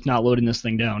good with not loading this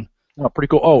thing down. Oh, pretty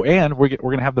cool. Oh, and we're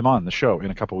going to have them on the show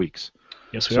in a couple weeks.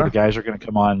 Yes, we are. So the guys are going to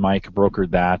come on. Mike brokered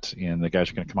that, and the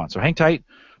guys are going to come on. So hang tight.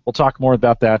 We'll talk more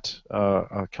about that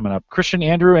coming up. Christian,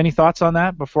 Andrew, any thoughts on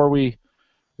that before we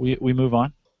move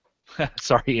on?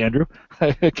 Sorry, Andrew.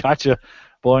 Gotcha.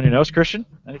 Blowing your nose. Christian,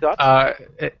 any thoughts?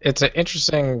 It's an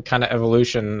interesting kind of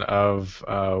evolution of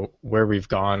where we've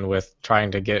gone with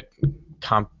trying to get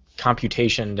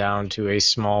computation down to a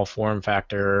small form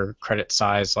factor, credit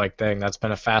size like thing. That's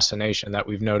been a fascination that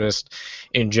we've noticed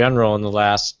in general in the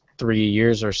last 3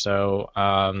 years or so.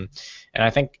 And I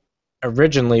think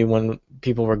originally when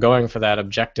people were going for that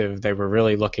objective, they were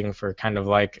really looking for kind of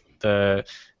like the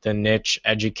niche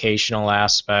educational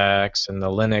aspects and the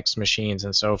Linux machines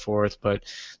and so forth. But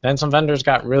then some vendors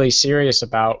got really serious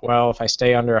about, well, if I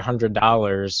stay under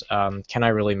 $100, can I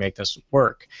really make this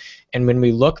work? And when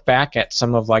we look back at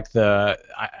some of like I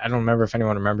don't remember if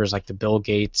anyone remembers like the Bill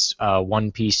Gates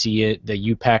One PC,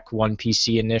 the UPEC One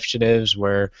PC initiatives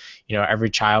where, you know,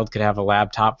 every child could have a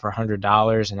laptop for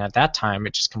 $100, and at that time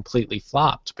it just completely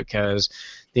flopped because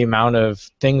the amount of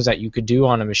things that you could do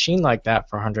on a machine like that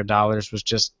for $100 was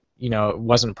just, you know, it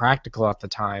wasn't practical at the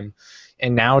time.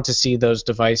 And now to see those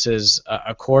devices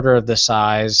a quarter of the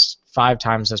size, 5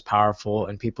 times as powerful,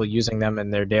 and people using them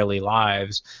in their daily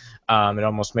lives, it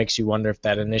almost makes you wonder if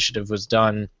that initiative was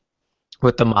done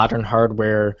with the modern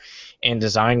hardware and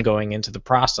design going into the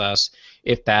process,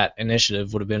 if that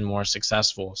initiative would have been more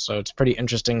successful. So it's pretty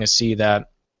interesting to see that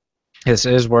this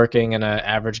is working in an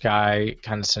average guy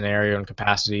kind of scenario and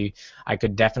capacity. I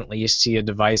could definitely see a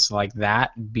device like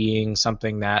that being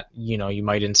something that, you know, you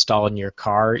might install in your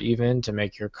car even to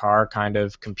make your car kind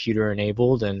of computer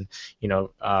enabled and, you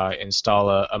know,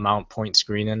 install a mount point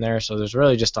screen in there. So there's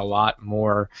really just a lot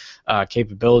more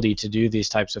capability to do these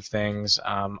types of things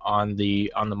on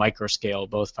the micro scale,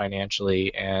 both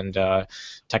financially and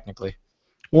technically.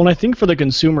 Well, and I think for the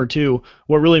consumer too,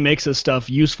 what really makes this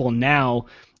stuff useful now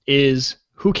is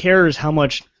who cares how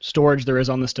much storage there is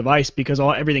on this device, because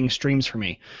everything streams for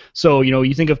me. So, you know,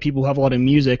 you think of people who have a lot of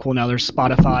music, well, now there's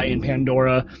Spotify and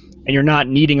Pandora, and you're not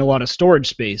needing a lot of storage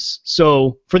space.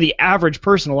 So for the average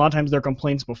person, a lot of times their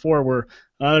complaints before were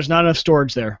there's not enough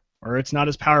storage there, or it's not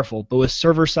as powerful. But with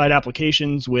server-side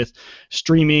applications, with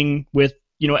streaming, with,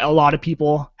 you know, a lot of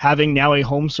people having now a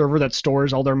home server that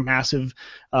stores all their massive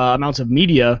amounts of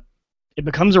media, it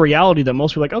becomes a reality that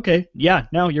most people are like, okay, yeah,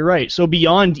 no, you're right. So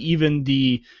beyond even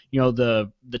the, you know,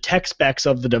 the tech specs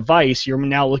of the device, you're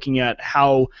now looking at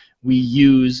how we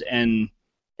use and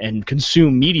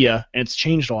consume media, and it's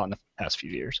changed a lot in the past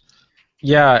few years.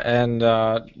 Yeah, and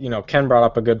you know, Ken brought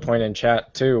up a good point in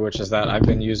chat too, which is that I've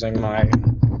been using my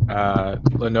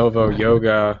Lenovo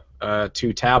Yoga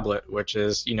 2 tablet, which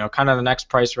is, you know, kind of the next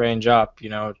price range up. You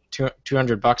know,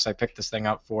 $200 I picked this thing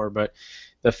up for, but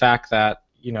the fact that,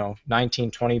 you know,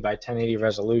 1920 by 1080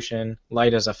 resolution,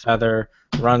 light as a feather,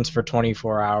 runs for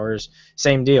 24 hours.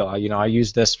 Same deal. You know, I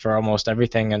use this for almost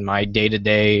everything in my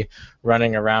day-to-day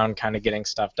running around kind of getting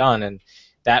stuff done, and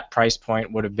that price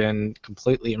point would have been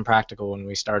completely impractical when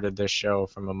we started this show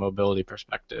from a mobility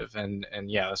perspective. And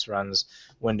yeah, this runs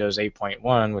Windows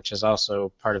 8.1, which is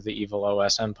also part of the evil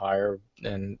OS empire,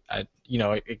 and you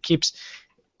know, it keeps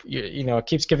it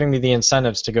keeps giving me the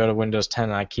incentives to go to Windows 10,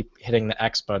 and I keep hitting the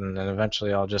X button, and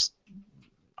eventually I'll just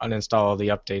uninstall all the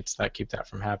updates that keep that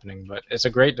from happening. But it's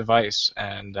a great device,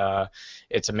 and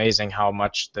it's amazing how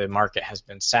much the market has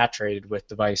been saturated with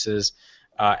devices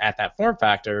at that form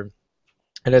factor.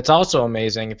 And it's also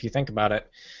amazing, if you think about it,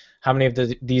 how many of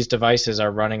these devices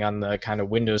are running on the kind of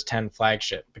Windows 10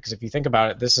 flagship? Because if you think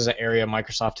about it, this is an area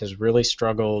Microsoft has really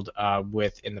struggled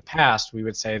with in the past. We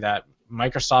would say that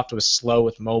Microsoft was slow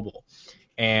with mobile.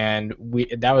 And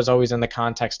that was always in the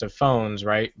context of phones,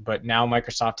 right? But now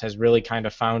Microsoft has really kind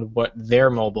of found what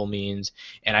their mobile means,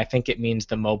 and I think it means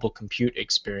the mobile compute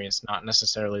experience, not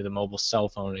necessarily the mobile cell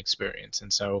phone experience.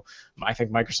 And so I think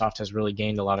Microsoft has really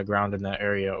gained a lot of ground in that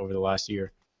area over the last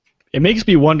year. It makes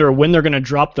me wonder when they're going to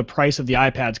drop the price of the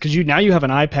iPads, because now you have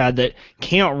an iPad that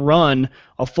can't run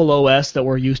a full OS that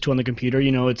we're used to on the computer.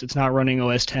 It's not running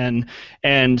OS 10,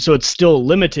 and so it's still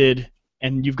limited.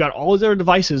 And you've got all of their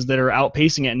devices that are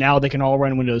outpacing it. Now they can all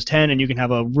run Windows 10, and you can have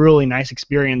a really nice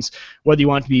experience, whether you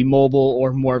want it to be mobile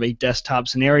or more of a desktop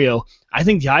scenario. I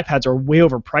think the iPads are way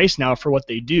overpriced now for what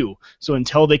they do. So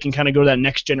until they can kind of go to that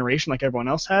next generation like everyone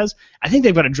else has, I think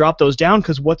they've got to drop those down,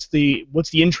 because what's the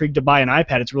intrigue to buy an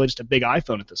iPad? It's really just a big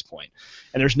iPhone at this point.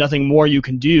 And there's nothing more you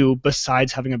can do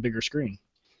besides having a bigger screen.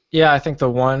 Yeah, I think the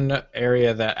one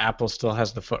area that Apple still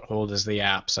has the foothold is the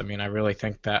apps. I mean, I really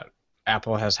think that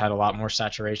Apple has had a lot more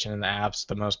saturation in the apps.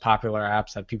 The most popular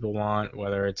apps that people want,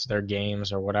 whether it's their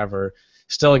games or whatever,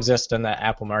 still exist in the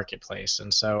Apple marketplace.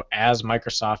 And so as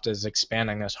Microsoft is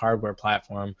expanding this hardware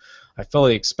platform, I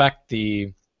fully expect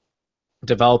the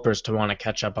developers to want to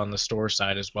catch up on the store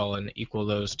side as well and equal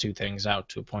those two things out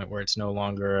to a point where it's no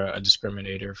longer a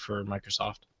discriminator for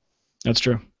Microsoft. That's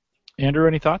true. Andrew,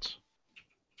 any thoughts?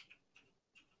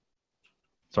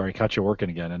 Sorry, caught you working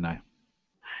again, didn't I?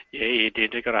 Yeah, you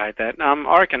did. You gotta hate that.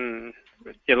 I reckon.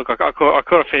 Yeah, look, I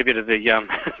caught a fair bit of the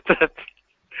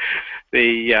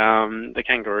the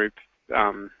Kangaroo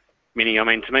Mini. I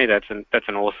mean, to me, that's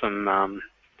an awesome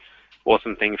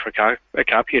awesome thing for a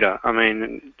computer. I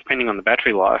mean, depending on the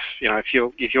battery life, if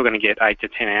you're going to get 8 to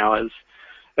 10 hours,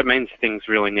 it means things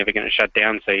really never going to shut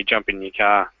down. So you jump in your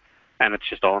car, and it's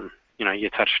just on. You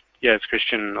touch. Yeah, as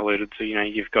Christian alluded to,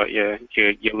 you've got your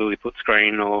Lilliput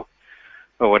screen or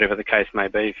whatever the case may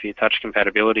be for your touch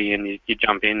compatibility, and you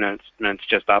jump in and it's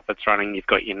just up, it's running, you've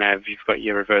got your nav, you've got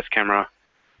your reverse camera,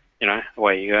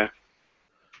 away you go.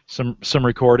 Some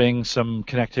recording, some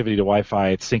connectivity to Wi-Fi,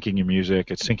 it's syncing your music,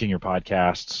 it's syncing your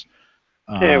podcasts.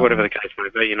 Yeah, whatever the case may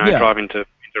be, drive into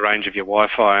range of your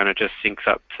Wi-Fi and it just syncs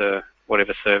up to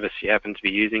whatever service you happen to be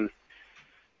using.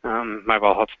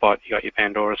 Mobile hotspot, you got your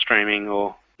Pandora streaming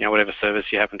or whatever service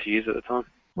you happen to use at the time.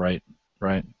 Right.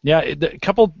 Yeah, a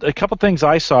couple things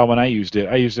I saw when I used it.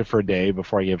 I used it for a day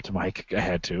before I gave it to Mike. I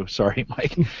had to. Sorry,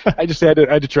 Mike. I just had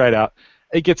to try it out.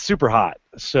 It gets super hot,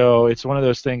 so it's one of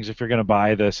those things. If you're going to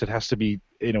buy this, it has to be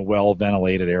in a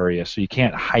well-ventilated area, so you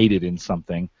can't hide it in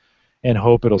something and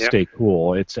hope it'll stay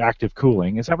cool. It's active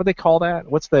cooling. Is that what they call that?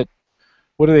 What do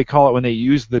they call it when they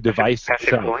use the device passive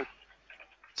itself? Cooling.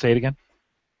 Say it again.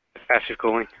 Passive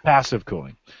cooling. Passive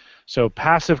cooling. So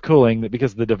passive cooling,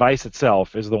 because the device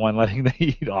itself is the one letting the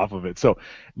heat off of it. So,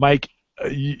 Mike,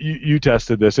 you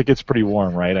tested this. It gets pretty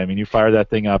warm, right? I mean, you fire that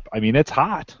thing up. I mean, it's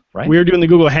hot, right? We were doing the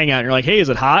Google Hangout, and you're like, hey, is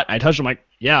it hot? I touched it. I'm like,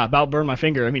 yeah, about burned my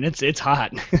finger. I mean, it's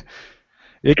hot.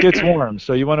 It gets warm,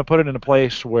 so you want to put it in a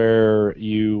place where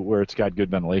it's got good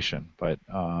ventilation. But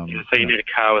so you need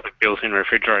a car with a built-in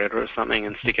refrigerator or something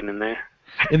and stick it in there.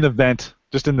 In the vent,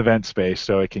 just in the vent space,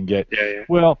 so it can get. Yeah.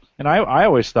 Well, and I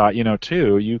always thought,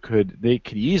 too, they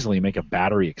could easily make a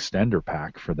battery extender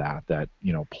pack for that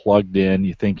plugged in.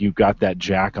 You think you've got that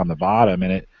jack on the bottom,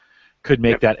 and it could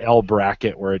make that L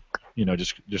bracket where it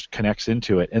just connects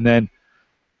into it, and then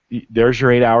there's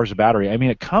your 8 hours of battery. I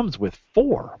mean, it comes with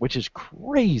 4, which is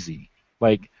crazy.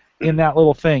 Like in that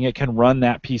little thing, it can run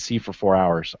that PC for 4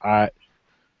 hours.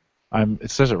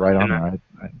 It says it right on there.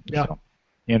 Yeah. So.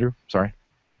 Andrew, sorry.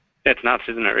 It's nuts,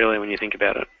 isn't it? Really, when you think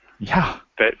about it. Yeah.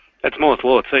 But it's Moore's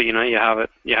law too. You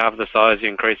have the size, you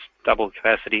increase double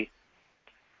capacity.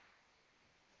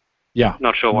 Yeah.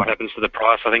 Not sure what happens to the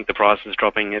price. I think the price is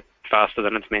dropping it faster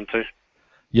than it's meant to.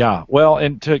 Yeah, well,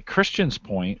 and to Christian's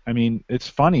point, I mean, it's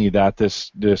funny that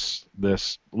this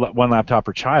one laptop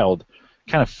per child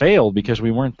kind of failed because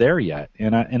we weren't there yet,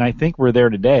 and I think we're there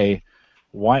today.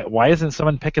 Why isn't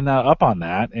someone picking that up on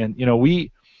that? And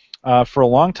we for a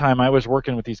long time I was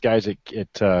working with these guys at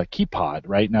KeyPod.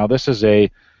 Right now, this is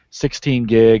a 16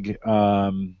 gig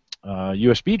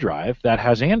USB drive that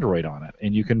has Android on it,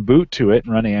 and you can boot to it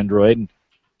and run Android and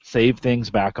save things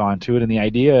back onto it. And the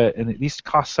idea, and these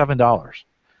cost $7.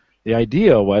 The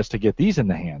idea was to get these in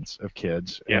the hands of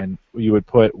kids, and you would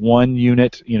put one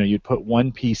unit, you'd put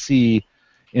one PC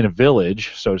in a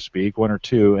village, so to speak, one or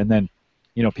two, and then,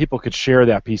 people could share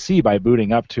that PC by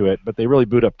booting up to it, but they really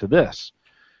boot up to this.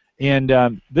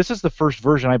 And this is the first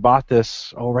version. I bought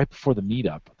this, right before the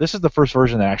meetup. This is the first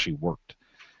version that actually worked.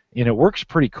 and it works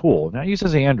pretty cool. Now it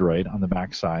uses Android on the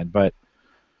backside, but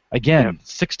again,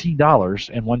 $16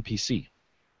 and one PC.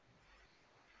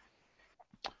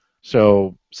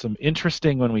 So some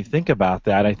interesting when we think about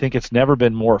that. I think it's never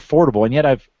been more affordable, and yet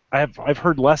I've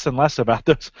heard less and less about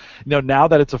this. Now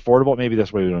that it's affordable, maybe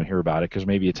that's why we don't hear about it, because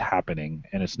maybe it's happening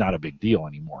and it's not a big deal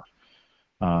anymore.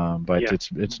 But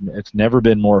it's never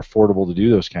been more affordable to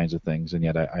do those kinds of things, and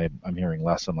yet I'm hearing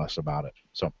less and less about it.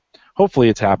 So hopefully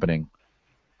it's happening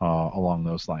along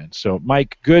those lines. So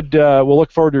Mike, good. We'll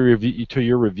look forward to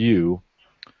your review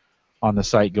on the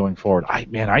site going forward.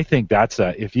 I think that's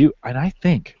I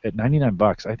think at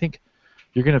 $99, I think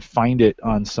you're going to find it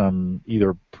on some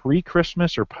either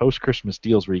pre-Christmas or post-Christmas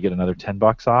deals where you get another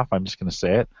 $10 off. I'm just going to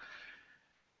say it.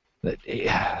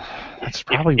 That's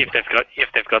probably if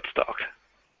they've got stock.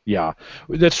 Yeah,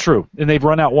 that's true, and they've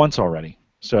run out once already.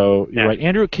 So you're right,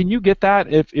 Andrew. Can you get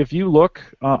that if you look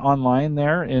online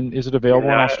there? And is it available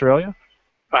in Australia?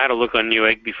 I had a look on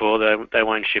Newegg before. They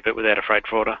won't ship it without a freight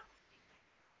forwarder.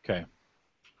 Okay.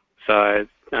 So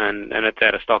and it's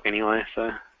out of stock anyway.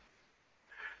 So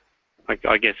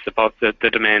I guess the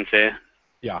demand's there.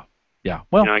 Yeah.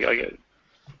 Well,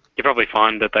 you probably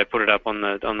find that they put it up on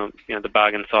the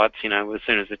bargain sites. As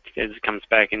soon as it comes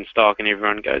back in stock, and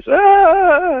everyone goes,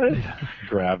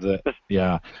 grabs it.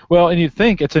 Yeah. Well, and you'd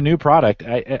think it's a new product.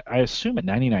 I assume at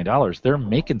 $99 they're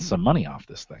making some money off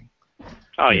this thing.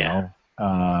 Oh yeah.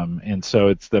 And so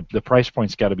it's the price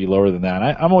point's got to be lower than that.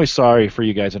 I'm always sorry for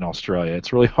you guys in Australia.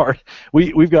 It's really hard.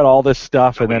 We've got all this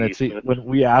stuff, and then when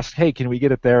we ask, hey, can we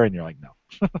get it there? And you're like,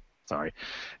 no. Sorry.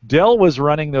 Dell was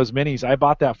running those minis. I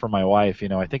bought that for my wife.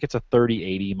 I think it's a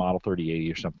 3080, model 3080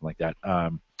 or something like that.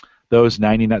 Those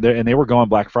 99, and they were going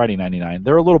Black Friday 99.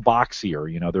 They're a little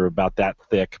boxier. They're about that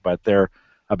thick, but they're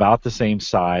about the same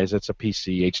size. It's a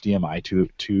PC, HDMI,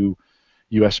 two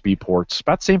USB ports,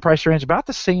 about the same price range, about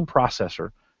the same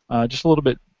processor, just a little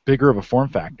bit bigger of a form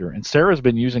factor. And Sarah's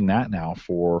been using that now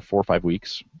for 4 or 5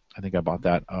 weeks. I think I bought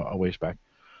that a ways back.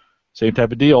 Same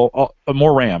type of deal.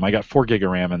 More RAM. I got 4 gig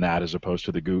of RAM in that as opposed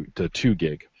to the 2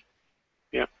 gig.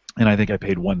 Yeah. And I think I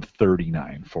paid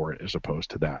 $139 for it as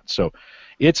opposed to that. So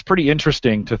it's pretty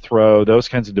interesting to throw those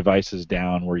kinds of devices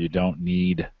down where you don't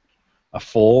need a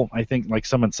full. I think, like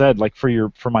someone said, like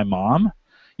for my mom.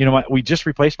 We just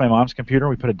replaced my mom's computer.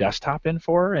 We put a desktop in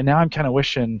for her, and now I'm kind of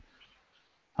wishing,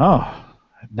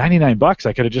 $99.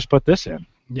 I could have just put this in.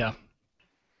 Yeah.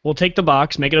 We'll take the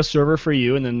box, make it a server for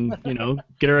you, and then,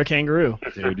 get her a Kangaroo.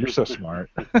 Dude, you're so smart.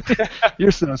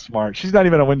 You're so smart. She's not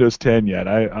even on Windows 10 yet.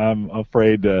 I'm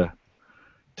afraid to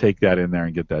take that in there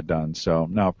and get that done. So,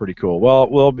 no, pretty cool.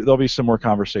 Well, there'll be some more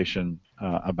conversation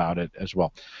about it as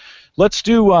well. Let's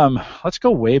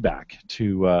go way back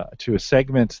to a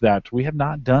segment that we have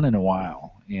not done in a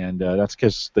while, and that's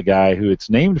because the guy who it's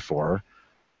named for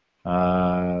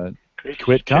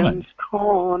quit coming.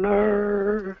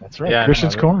 Corner. That's right. Yeah,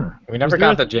 Christian's Corner. We never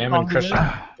got the jamming Christian.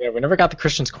 Yeah, we never got the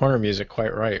Christian's Corner music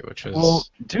quite right, which was. Well,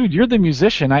 dude, you're the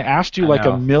musician. I asked you like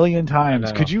a million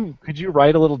times. Could you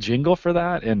write a little jingle for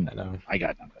that? And I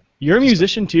got nothing. You're a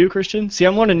musician too, Christian. See,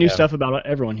 I'm learning new stuff about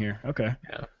everyone here. Okay.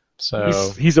 Yeah.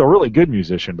 So he's a really good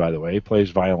musician, by the way. He plays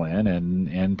violin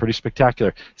and pretty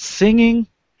spectacular. Singing.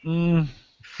 It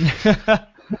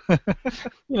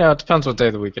depends what day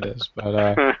of the week it is.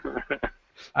 But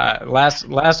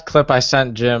last clip I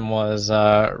sent Jim was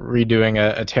redoing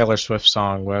a Taylor Swift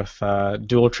song with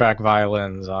dual track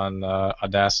violins on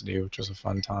Audacity, which was a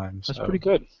fun time. That's pretty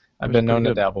good. I've been known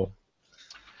to dabble.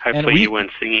 Hopefully you weren't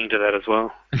singing to that as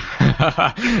well.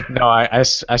 No, I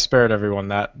spared everyone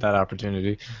that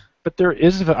opportunity. But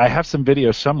I have some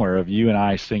videos somewhere of you and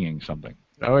I singing something.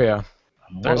 Oh yeah.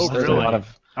 There's really? a lot of.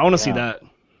 I want to see that.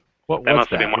 There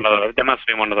must have been one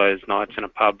of those nights in a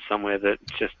pub somewhere that's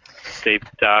just deep,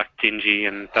 dark, dingy,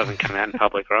 and doesn't come out in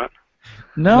public, right?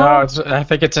 No, I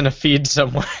think it's in a feed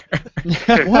somewhere.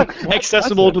 What?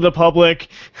 Accessible to the public.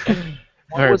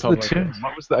 What was the tune?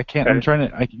 What was the? I can't. I'm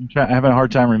having a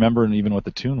hard time remembering even what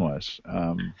the tune was.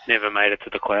 Never made it to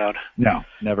the cloud. No,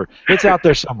 never. It's out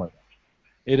there somewhere.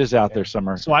 It is out there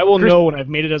somewhere. So I will know when I've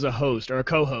made it as a host or a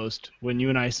co-host when you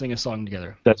and I sing a song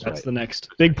together. That's right. The next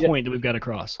big point that we've got to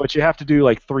cross. But you have to do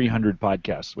like 300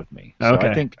 podcasts with me. So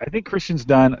okay. I think Christian's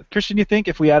done. Christian, you think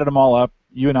if we added them all up,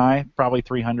 you and I, probably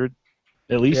 300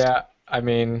 at least? Yeah, I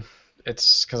mean,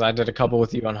 it's because I did a couple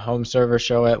with you on Home Server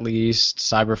Show at least,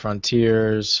 Cyber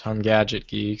Frontiers, Home Gadget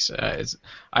Geeks.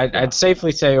 I'd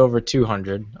safely say over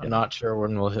 200. I'm not sure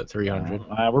when we'll hit 300.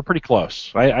 We're pretty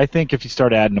close. I think if you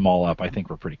start adding them all up, I think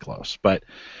we're pretty close. But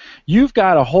you've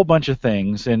got a whole bunch of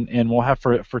things, and we'll have,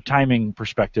 for timing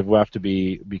perspective, we'll have to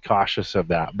be cautious of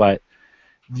that. But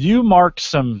you marked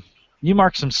some you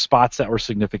marked some spots that were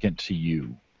significant to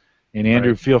you. And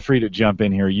Andrew, Right. feel free to jump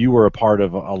in here. You were a part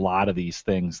of a lot of these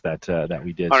things that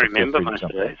we did. I so feel remember free to most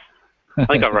jump of in. these. I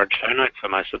think I wrote show notes for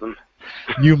most of them.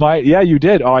 You might, yeah, you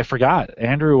did. Oh, I forgot.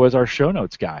 Andrew was our show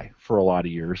notes guy for a lot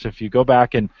of years. If you go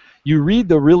back and you read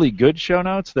the really good show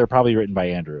notes, they're probably written by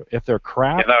Andrew. If they're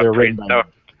crap, Yeah, they're written by Andrew.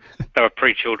 They were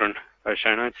pre-children, those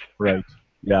show notes. Right.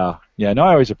 Yeah. Yeah. No,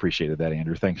 I always apprecited that,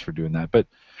 Andrew. Thanks for doing that. But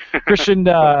Christian,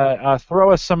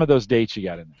 throw us some of those dates you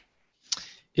got in there.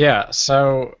 Yeah,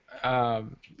 so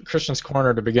Christian's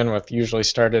Corner to begin with usually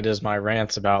started as my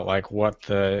rants about like what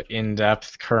the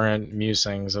in-depth current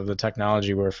musings of the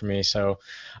technology were for me. So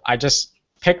I just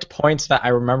picked points that I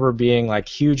remember being like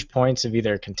huge points of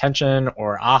either contention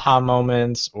or aha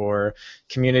moments or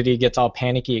community gets all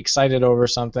panicky excited over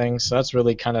something. So that's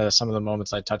really kind of some of the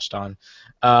moments I touched on.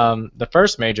 The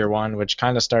first major one, which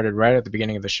kind of started right at the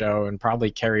beginning of the show and probably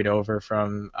carried over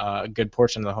from a good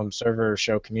portion of the home server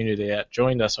show community that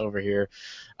joined us over here,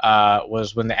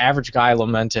 was when the average guy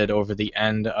lamented over the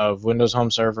end of Windows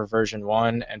Home Server version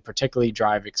 1 and particularly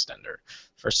Drive Extender.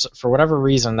 For whatever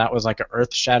reason, that was like an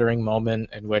earth-shattering moment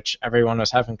in which everyone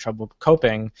was having trouble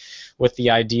coping with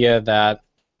the idea that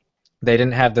they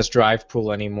didn't have this drive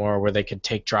pool anymore where they could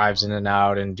take drives in and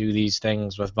out and do these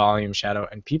things with volume shadow,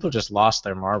 and people just lost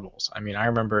their marbles. I mean, I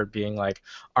remember it being like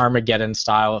Armageddon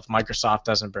style, if Microsoft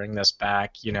doesn't bring this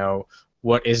back, you know,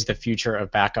 what is the future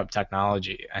of backup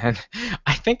technology? And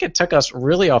I think it took us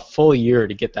really a full year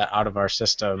to get that out of our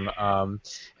system.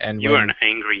 And You were an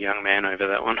angry young man over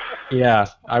that one. Yeah,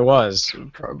 I was,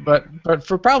 but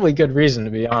for probably good reason,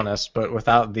 to be honest. But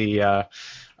without the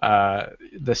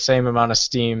same amount of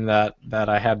steam that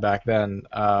I had back then.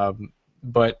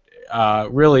 But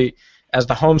really, as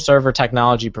the home server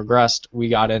technology progressed, we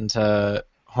got into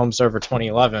Home Server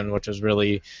 2011, which was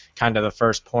really kind of the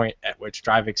first point at which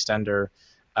Drive Extender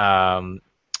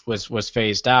was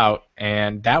phased out,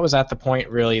 and that was at the point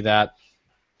really that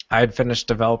I had finished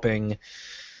developing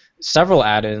several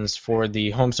add-ins for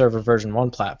the Home Server version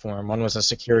 1 platform. One was a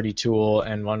security tool,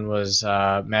 and one was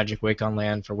Magic Wake on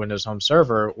LAN for Windows Home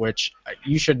Server, which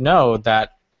you should know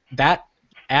that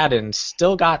add-in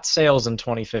still got sales in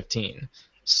 2015.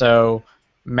 So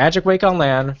Magic Wake on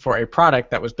LAN for a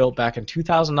product that was built back in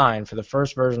 2009 for the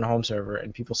first version of Home Server,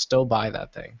 and people still buy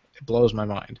that thing. It blows my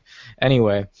mind.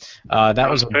 Anyway, that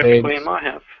was a big... perfectly in my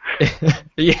house.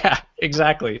 Yeah,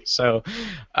 exactly. So,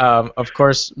 of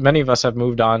course, many of us have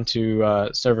moved on to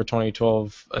Server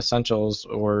 2012 Essentials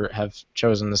or have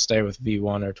chosen to stay with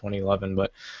V1 or 2011,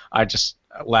 but I just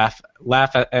laugh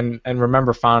at and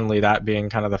remember fondly that being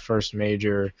kind of the first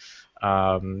major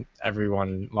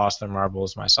everyone lost their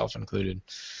marbles, myself included.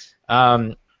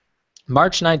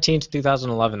 March 19th,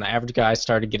 2011, the average guy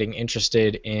started getting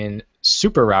interested in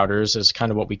super routers, is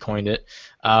kind of what we coined it,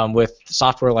 with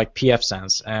software like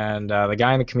pfSense. And the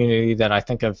guy in the community that I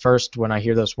think of first when I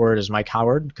hear this word is Mike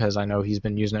Howard, because I know he's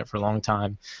been using it for a long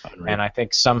time. Unreal. And I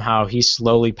think somehow he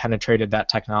slowly penetrated that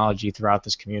technology throughout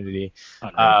this community.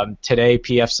 Today,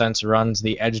 pfSense runs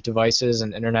the edge devices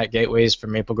and internet gateways for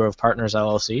Maple Grove Partners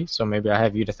LLC, so maybe I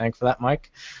have you to thank for that,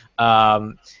 Mike.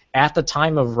 At the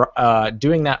time of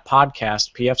doing that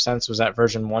podcast, pfSense was at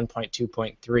version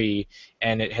 1.2.3,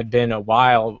 and it had been a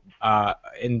while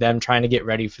in them trying to get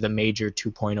ready for the major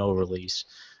 2.0 release.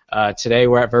 Today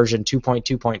we're at version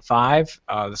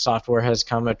 2.2.5. The software has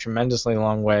come a tremendously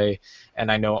long way, and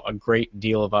I know a great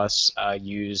deal of us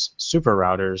use super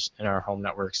routers in our home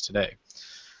networks today.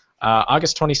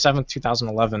 August 27th,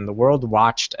 2011, the world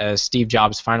watched as Steve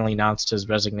Jobs finally announced his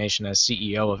resignation as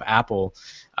CEO of Apple.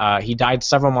 He died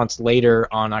several months later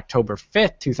on October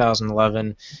 5th,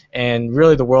 2011, and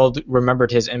really the world remembered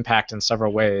his impact in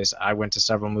several ways. I went to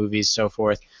several movies, so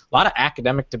forth. A lot of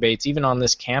academic debates, even on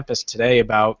this campus today,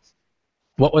 about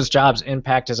what was Jobs'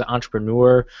 impact as an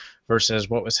entrepreneur versus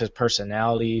what was his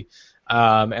personality.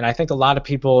 And I think a lot of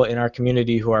people in our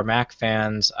community who are Mac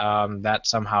fans, that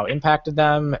somehow impacted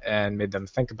them and made them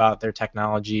think about their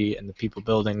technology and the people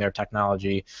building their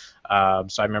technology. So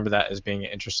I remember that as being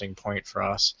an interesting point for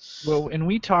us. Well, and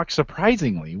we talked a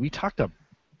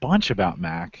bunch about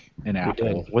Mac and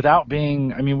Apple without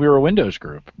being, I mean, we were a Windows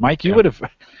group. Mike, you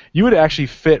would actually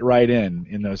fit right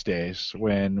in those days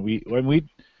when we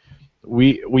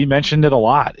mentioned it a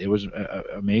lot. It was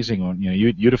amazing when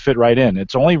you'd have fit right in.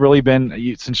 It's only really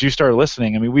been since you started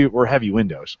listening. I mean, we're heavy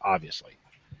Windows, obviously,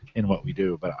 in what we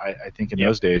do. But I think in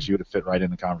those days you would have fit right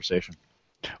in the conversation.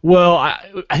 Well,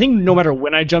 I think no matter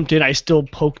when I jumped in, I still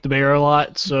poked the bear a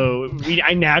lot. So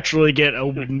I naturally get a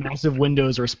massive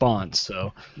Windows response.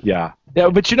 So yeah.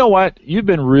 But you know what? You've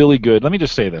been really good. Let me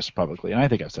just say this publicly, and I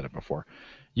think I've said it before.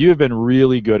 you have been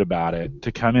really good about it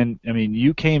to come in. I mean,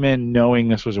 you came in knowing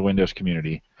this was a Windows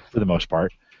community for the most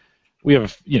part. We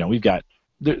have, we've got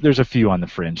there's a few on the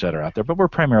fringe that are out there, but we're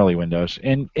primarily Windows,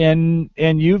 and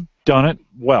you've done it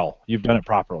well. You've done it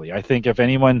properly. I think if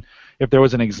there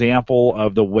was an example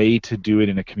of the way to do it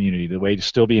in a community, the way to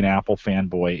still be an Apple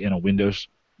fanboy in a Windows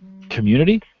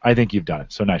community, I think you've done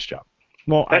it. So nice job.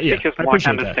 Well, that's yeah, because I Mike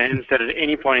appreciate understands that at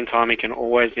any point in time he can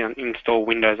always install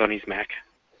Windows on his Mac.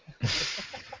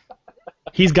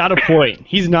 He's got a point.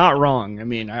 He's not wrong. I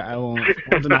mean, I won't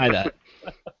deny that.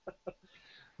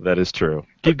 That is true.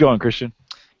 Keep going, Christian.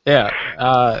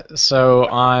 Yeah. So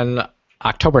on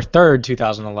October 3rd,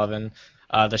 2011,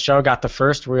 the show got the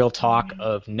first real talk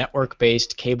of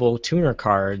network-based cable tuner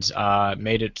cards.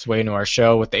 Made its way into our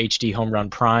show with the HD Home Run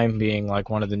Prime being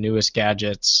like one of the newest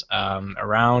gadgets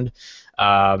around.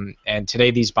 And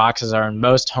today these boxes are in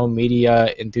most home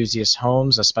media enthusiast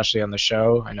homes, especially on the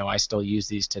show. I know I still use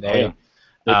these today. Oh,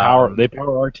 yeah. They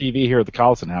power our TV here at the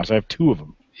Collison house. I have two of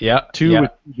them. Yeah. Two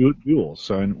with duals.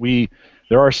 So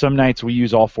there are some nights we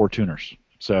use all 4 tuners.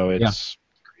 So it's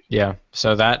Yeah,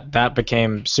 so that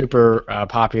became super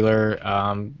popular,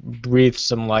 breathed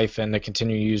some life into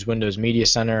continue to use Windows Media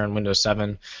Center and Windows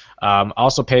 7.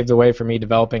 Also paved the way for me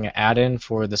developing an add-in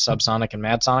for the subsonic and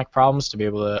madsonic problems to be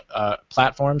able to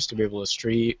platforms to be able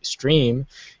to stream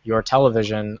your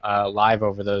television live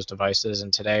over those devices.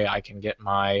 And today I can get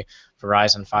my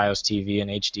Verizon Fios TV in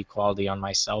HD quality on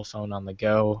my cell phone on the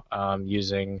go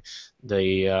using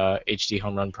the HD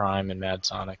Home Run Prime and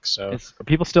Madsonic. So are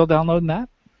people still downloading that?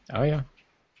 Oh yeah,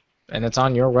 and it's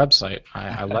on your website.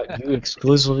 I let you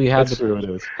exclusively have That's true, it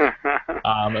is.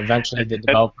 Eventually, the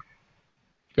developer.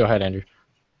 Go ahead, Andrew.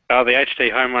 The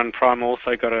HD Home Run Prime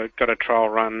also got a trial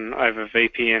run over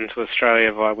VPN to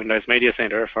Australia via Windows Media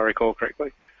Center, if I recall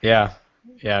correctly. Yeah,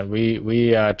 we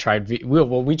tried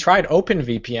we tried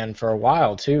OpenVPN for a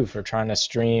while too for trying to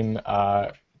stream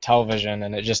television,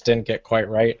 and it just didn't get quite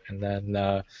right. And then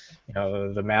the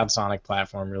Madsonic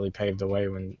platform really paved the way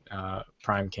when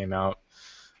Prime came out.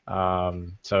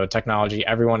 So technology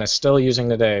everyone is still using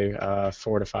today,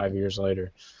 4 to 5 years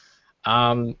later.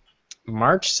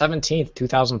 March 17th,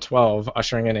 2012,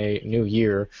 ushering in a new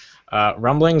year,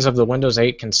 rumblings of the Windows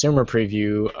 8 consumer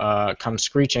preview come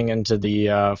screeching into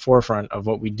the forefront of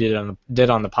what we did on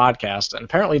the podcast. And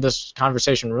apparently this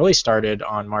conversation really started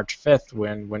on March 5th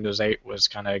when Windows 8 was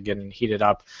kind of getting heated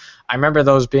up. I remember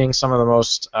those being some of the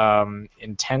most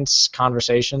intense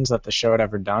conversations that the show had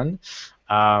ever done.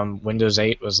 Windows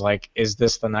 8 was like, is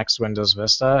this the next Windows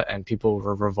Vista? And people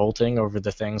were revolting over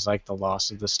the things like the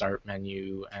loss of the start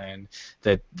menu and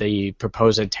the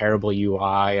proposed terrible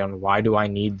UI and why do I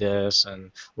need this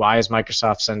and why is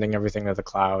Microsoft sending everything to the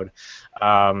cloud?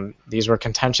 These were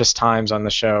contentious times on the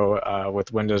show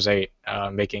with Windows 8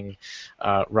 making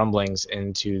rumblings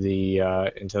into the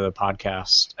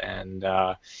podcast,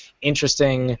 and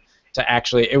interesting to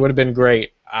actually, it would have been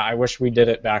great. I wish we did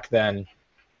it back then.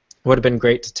 Would have been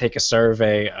great to take a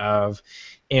survey of,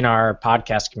 in our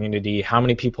podcast community, how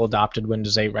many people adopted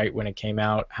Windows 8 right when it came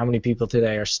out, how many people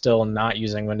today are still not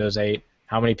using Windows 8,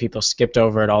 how many people skipped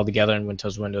over it altogether and went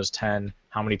to Windows 10,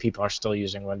 how many people are still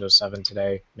using Windows 7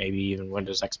 today, maybe even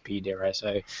Windows XP, dare I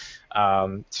say.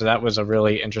 So that was a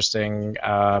really interesting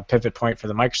pivot point for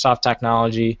the Microsoft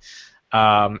technology.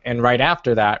 And right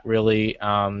after that, really,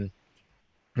 on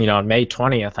May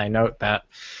 20th, I note that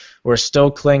we're still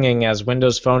clinging as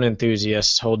Windows Phone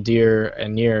enthusiasts hold dear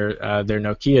and near their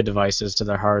Nokia devices to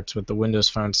their hearts with the Windows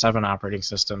Phone 7 operating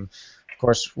system. Of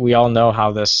course, we all know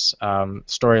how this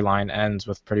storyline ends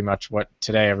with pretty much what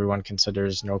today everyone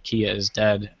considers Nokia is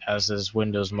dead, as is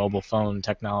Windows mobile phone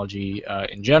technology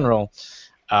in general.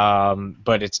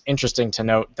 But it's interesting to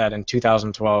note that in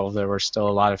 2012 there were still a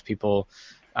lot of people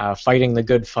fighting the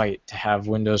good fight to have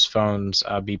Windows phones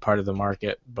be part of the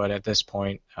market, but at this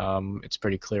point, it's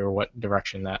pretty clear what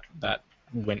direction that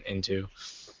went into.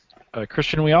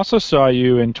 Christian, we also saw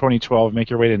you in 2012 make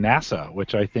your way to NASA,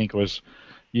 which I think was,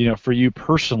 for you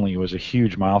personally, was a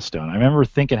huge milestone. I remember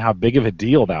thinking how big of a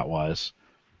deal that was,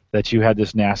 that you had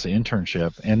this NASA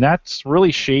internship, and that's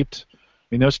really shaped. I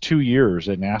mean, those 2 years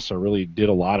at NASA really did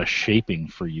a lot of shaping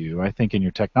for you, I think, in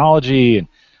your technology and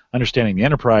understanding the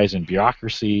enterprise and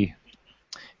bureaucracy.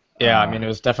 Yeah, I mean, it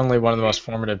was definitely one of the most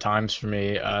formative times for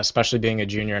me, especially being a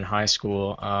junior in high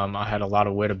school. I had a lot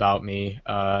of wit about me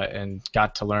and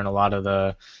got to learn a lot of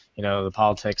the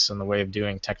politics and the way of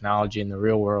doing technology in the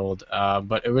real world.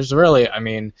 But it was really, I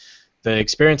mean, the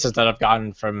experiences that I've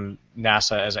gotten from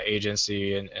NASA as an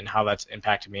agency and how that's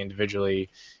impacted me individually,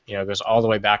 goes all the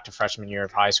way back to freshman year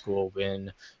of high school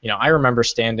when, I remember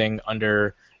standing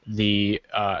under the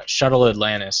Shuttle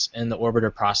Atlantis in the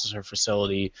Orbiter Processor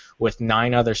Facility with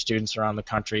 9 other students around the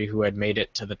country who had made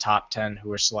it to the top 10 who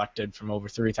were selected from over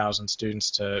 3,000 students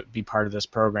to be part of this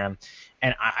program.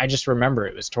 And I just remember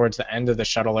it was towards the end of the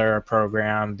Shuttle Era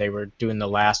program. They were doing the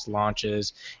last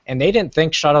launches, and they didn't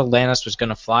think Shuttle Atlantis was going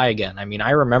to fly again. I mean, I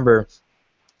remember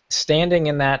standing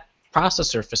in that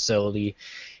processor facility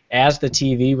as the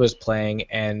TV was playing,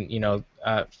 and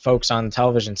folks on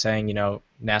television saying,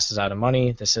 NASA's out of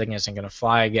money, this thing isn't going to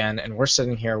fly again, and we're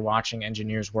sitting here watching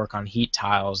engineers work on heat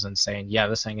tiles and saying, yeah,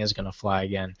 this thing is going to fly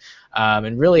again.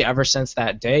 And really, ever since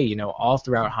that day, all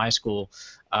throughout high school,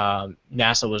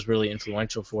 NASA was really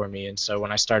influential for me. And so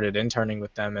when I started interning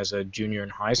with them as a junior in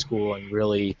high school and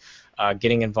really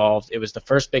getting involved, it was the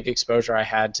first big exposure I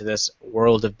had to this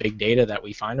world of big data that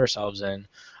we find ourselves in,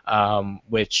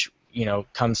 which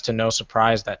comes to no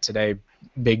surprise that today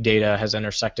big data has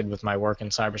intersected with my work in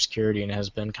cybersecurity and has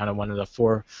been kind of one of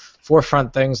the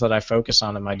forefront things that I focus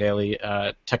on in my daily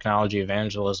technology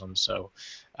evangelism. So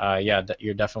yeah,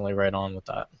 you're definitely right on with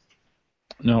that.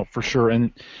 No, for sure.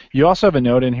 And you also have a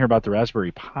note in here about the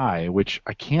Raspberry Pi, which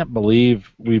I can't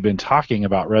believe we've been talking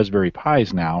about Raspberry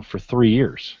Pis now for 3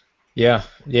 years. Yeah.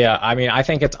 I mean, I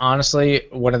think it's honestly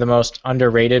one of the most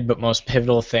underrated but most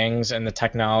pivotal things in the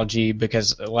technology,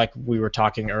 because like we were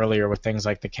talking earlier with things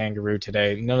like the Kangaroo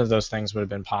today, none of those things would have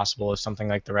been possible if something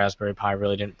like the Raspberry Pi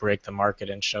really didn't break the market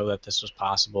and show that this was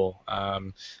possible. I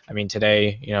mean,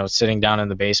 today, sitting down in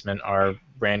the basement are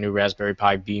brand new Raspberry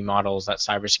Pi B models that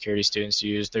cybersecurity students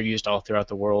use. They're used all throughout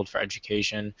the world for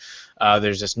education.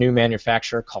 There's this new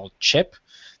manufacturer called Chip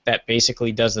that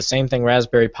basically does the same thing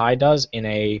Raspberry Pi does in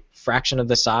a fraction of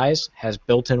the size, has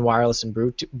built-in wireless and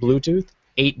Bluetooth,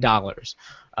 $8.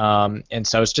 And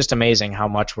so it's just amazing how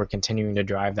much we're continuing to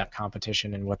drive that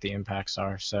competition and what the impacts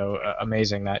are. So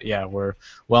amazing that, yeah, we're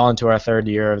well into our 3rd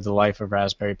year of the life of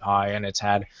Raspberry Pi, and it's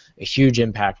had a huge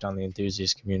impact on the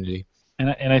enthusiast community.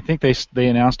 And I think they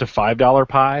announced a $5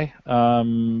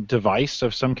 Pi device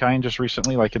of some kind just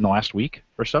recently, like in the last week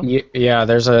or so. Yeah,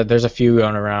 there's a few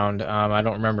going around. I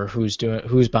don't remember who's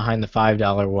behind the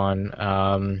 $5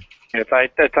 one. It's $8.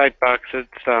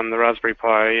 It's the Raspberry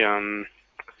Pi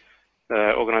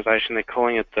the organization. They're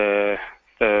calling it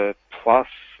the Plus.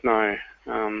 No.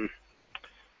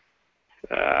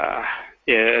 Yeah,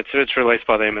 it's released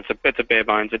by them. It's a bare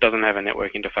bones. It doesn't have a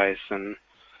network interface and.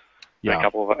 Yeah. A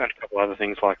couple other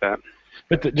things like that.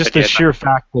 But the sheer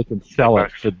fact they can sell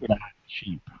it for that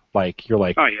cheap, like you're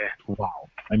like, oh yeah, wow.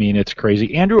 I mean, it's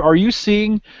crazy. Andrew, are you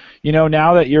seeing,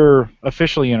 now that you're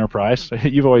officially enterprise,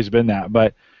 you've always been that,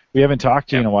 but we haven't talked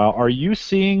to you in a while. Are you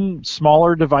seeing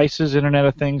smaller devices, Internet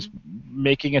of Things,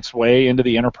 making its way into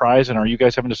the enterprise, and are you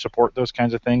guys having to support those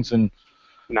kinds of things and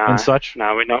such?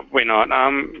 No, we're not.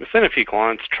 We've seen a few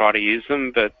clients try to use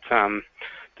them, but they're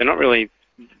not really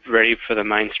ready for the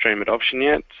mainstream adoption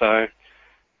yet. So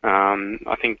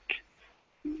I think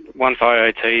once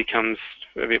IoT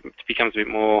becomes a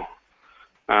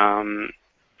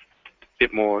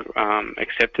bit more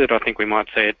accepted, I think we might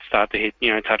see it start to hit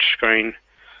touch screen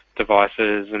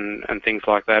devices and things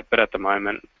like that. But at the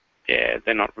moment, yeah,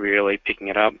 they're not really picking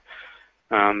it up.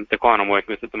 The client I'm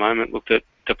working with at the moment looked at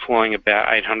deploying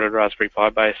about 800 Raspberry Pi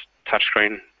based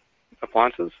touchscreen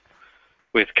appliances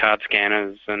with card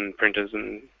scanners and printers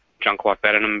and junk like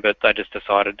that in them, but they just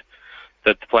decided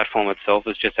that the platform itself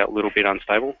is just that little bit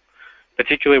unstable,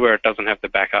 particularly where it doesn't have the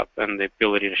backup and the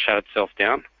ability to shut itself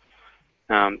down.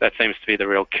 That seems to be the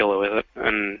real killer with it,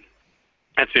 and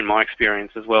that's been my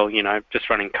experience as well. Just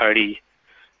running Kodi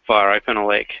via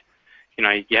OpenELEC,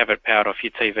 you have it powered off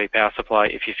your TV power supply.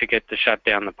 If you forget to shut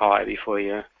down the Pi before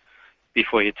you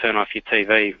turn off your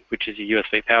TV, which is your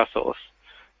USB power source,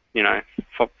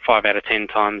 5 out of 10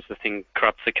 times the thing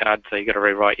corrupts the card, so you got to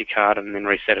rewrite your card and then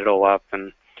reset it all up.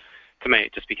 And to me,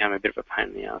 it just became a bit of a pain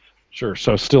in the ass. Sure.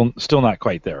 So still not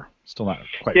quite there. Still not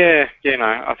quite. Yeah. No.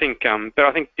 I think, but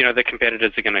I think the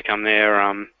competitors are going to come there.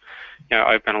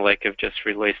 OpenELEC have just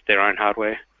released their own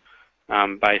hardware,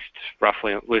 based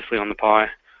loosely on the Pi.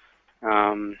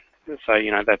 So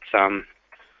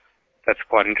that's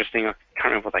quite interesting. I can't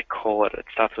remember what they call it. It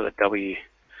starts with a W.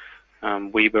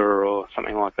 Weber or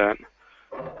something like that.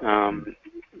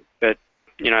 But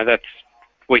that's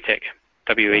WeTek,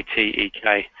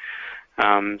 WETEK.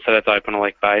 So that's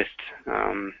OpenELEC based.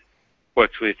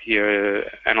 Works with your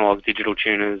analog digital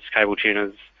tuners, cable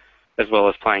tuners, as well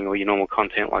as playing all your normal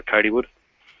content like Kodi would.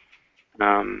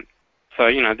 So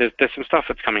there's some stuff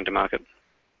that's coming to market.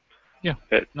 Yeah.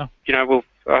 But I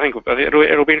think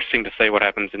it'll be interesting to see what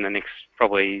happens in the next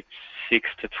probably 6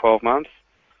 to 12 months.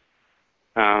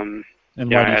 And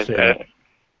why do you say that?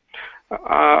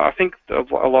 I think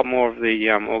a lot more of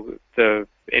the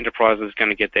enterprise is going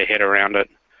to get their head around it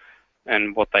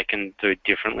and what they can do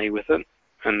differently with it,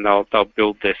 and they'll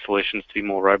build their solutions to be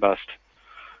more robust.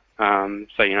 So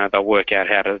they'll work out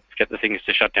how to get the things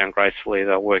to shut down gracefully.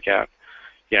 They'll work out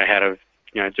how to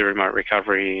do remote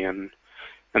recovery and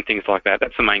things like that.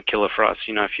 That's the main killer for us.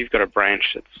 If you've got a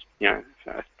branch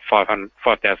that's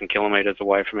 5,000 kilometers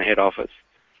away from a head office,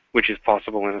 which is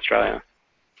possible in Australia,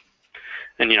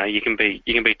 and you can be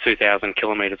 2,000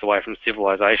 kilometers away from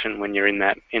civilization when you're in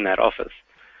that office,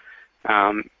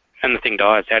 and the thing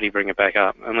dies. How do you bring it back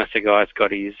up? Unless the guy's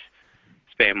got his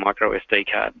spare micro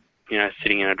SD card,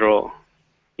 sitting in a drawer,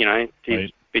 he's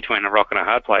right. between a rock and a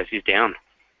hard place. He's down.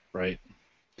 Right.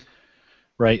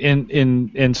 Right,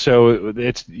 and so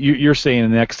you're saying in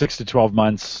the next 6 to 12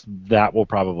 months that will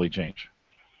probably change.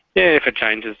 Yeah, if it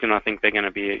changes, then I think they're going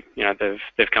to be,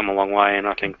 they've come a long way, and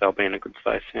I think they'll be in a good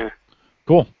space. Yeah.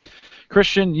 Cool,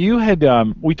 Christian. You had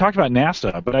we talked about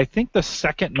NASA, but I think the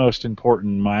second most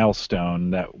important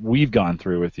milestone that we've gone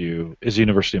through with you is the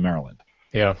University of Maryland.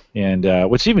 Yeah. And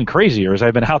what's even crazier is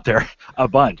I've been out there a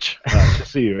bunch to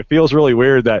see you. It feels really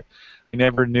weird that I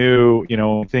never knew.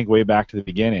 Think way back to the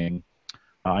beginning.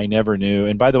 I never knew.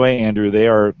 And by the way, Andrew, they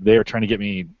are trying to get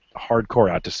me hardcore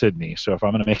out to Sydney. So if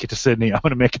I'm going to make it to Sydney, I'm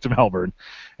going to make it to Melbourne,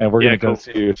 and we're going to go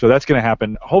see. So that's going to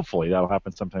happen. Hopefully, that'll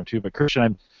happen sometime too. But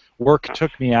Christian, work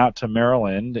took me out to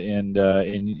Maryland, and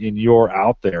you're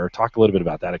out there. Talk a little bit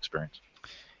about that experience.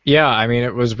 Yeah, I mean,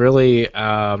 it was really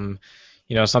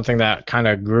something that kind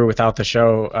of grew throughout the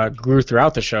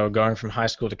show, going from high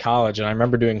school to college. And I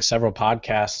remember doing several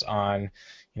podcasts on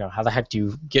how the heck do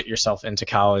you get yourself into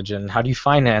college, and how do you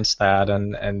finance that?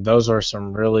 And those were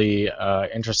some really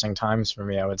interesting times for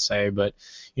me, I would say. But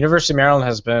University of Maryland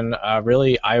has been a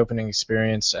really eye-opening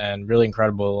experience and really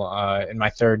incredible in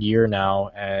my third year now,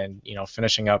 and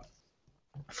finishing up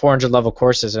 400 level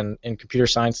courses in computer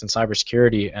science and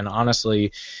cybersecurity. And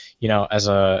honestly, as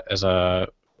a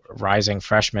rising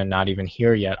freshman, not even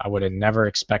here yet, I would have never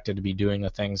expected to be doing the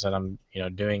things that I'm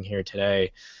doing here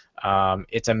today.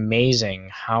 It's amazing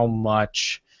how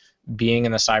much being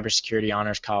in the Cybersecurity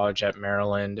Honors College at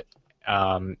Maryland,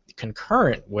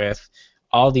 concurrent with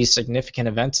all these significant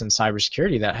events in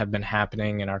cybersecurity that have been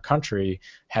happening in our country,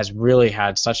 has really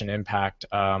had such an impact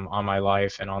on my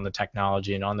life and on the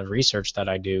technology and on the research that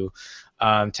I do.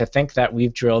 To think that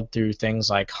we've drilled through things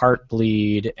like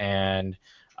Heartbleed and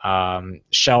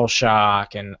shell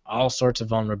shock and all sorts of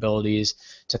vulnerabilities,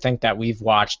 to think that we've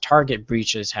watched target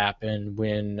breaches happen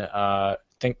when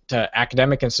think to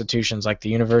academic institutions like the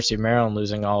University of Maryland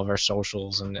losing all of our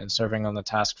socials and serving on the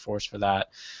task force for that,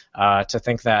 to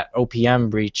think that OPM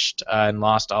breached and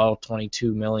lost all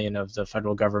 22 million of the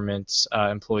federal government's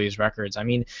employees' records. I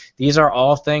mean, these are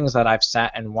all things that I've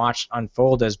sat and watched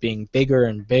unfold as being bigger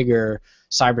and bigger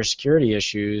cybersecurity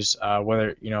issues,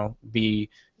 whether be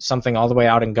something all the way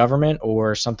out in government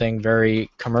or something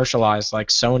very commercialized like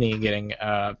Sony getting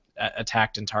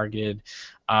attacked and targeted.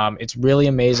 It's really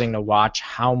amazing to watch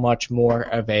how much more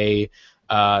of a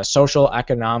social,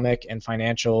 economic, and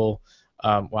financial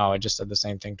wow, I just said the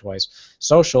same thing twice.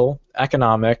 Social,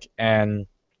 economic, and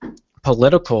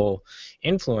political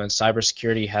influence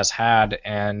cybersecurity has had,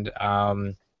 and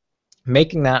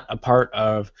making that a part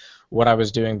of what I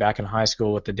was doing back in high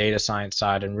school with the data science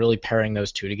side, and really pairing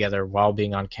those two together while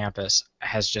being on campus,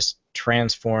 has just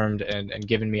transformed and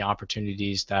given me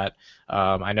opportunities that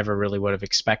I never really would have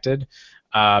expected,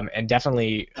 and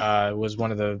definitely was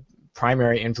one of the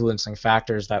primary influencing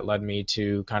factors that led me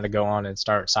to kind of go on and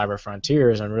start Cyber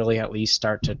Frontiers and really at least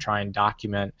start to try and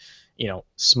document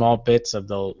small bits of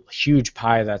the huge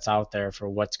pie that's out there for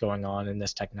what's going on in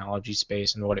this technology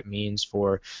space and what it means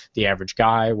for the average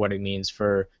guy, what it means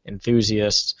for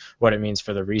enthusiasts, what it means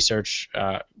for the research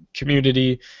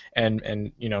community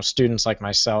and students like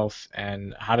myself,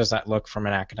 and how does that look from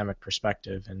an academic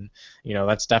perspective. And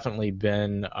that's definitely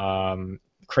been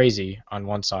crazy on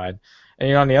one side.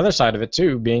 And on the other side of it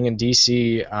too, being in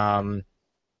DC,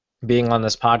 being on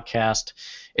this podcast,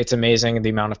 it's amazing the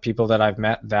amount of people that I've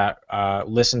met that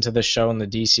listen to this show in the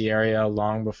DC area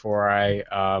long before I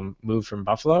moved from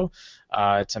Buffalo.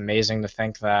 It's amazing to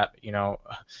think that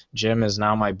Jim is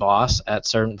now my boss at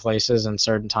certain places and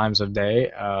certain times of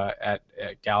day at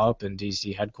Gallup and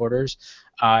DC headquarters.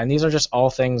 And these are just all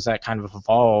things that kind of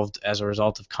evolved as a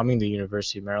result of coming to the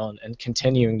University of Maryland and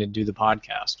continuing to do the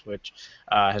podcast, which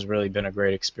has really been a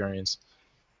great experience.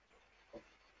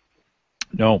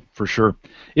 No, for sure.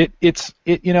 It's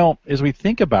as we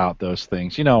think about those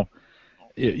things, you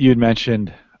had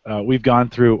mentioned we've gone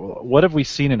through, what have we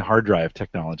seen in hard drive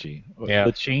technology? Yeah.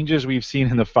 The changes we've seen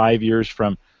in the 5 years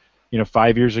from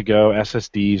 5 years ago,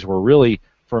 SSDs were really,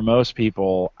 for most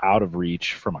people, out of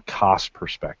reach from a cost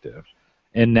perspective.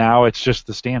 And now it's just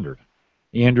the standard.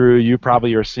 Andrew, you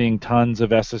probably are seeing tons of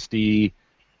SSD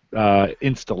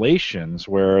installations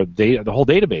where the whole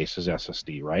database is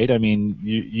SSD, right? I mean,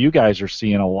 you guys are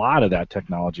seeing a lot of that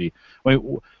technology. I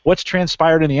mean, what's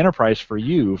transpired in the enterprise for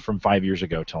you from 5 years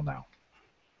ago till now?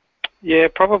 Yeah,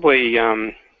 probably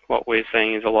what we're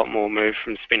seeing is a lot more move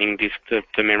from spinning disk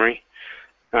to memory.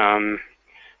 We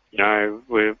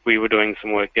were doing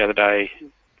some work the other day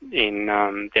in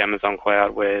the Amazon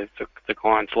cloud where the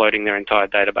client's loading their entire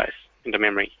database into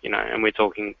memory, and we're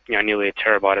talking nearly a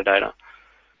terabyte of data.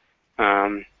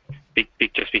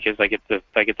 Just because they get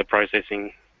the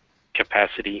processing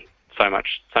capacity so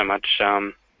much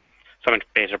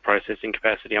better processing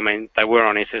capacity. I mean, they were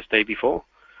on SSD before,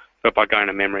 but by going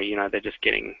to memory, they're just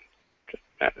getting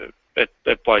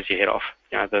it blows your head off.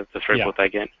 The throughput they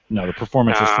get. No, the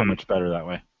performance is so much better that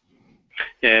way.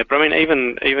 Yeah, but I mean,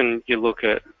 even you look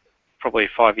at probably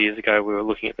 5 years ago, we were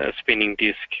looking at the spinning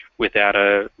disk without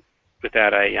a like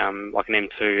an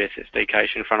M2 SSD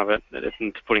cache in front of it,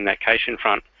 and putting that cache in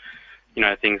front,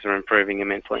 things are improving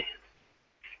immensely.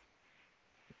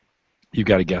 You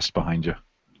got a guest behind you.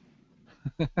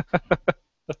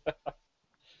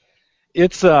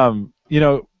 It's Lop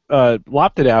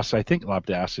did ask, I think Lop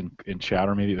did ask in chat,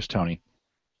 or maybe it was Tony,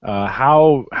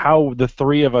 how the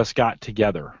three of us got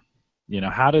together.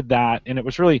 How did that? And it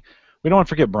was really, we don't want to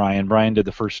forget Brian. Brian did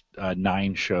the first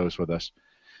 9 shows with us.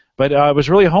 But it was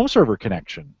really a home server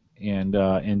connection,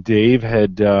 and Dave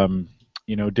had,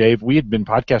 Dave, we had been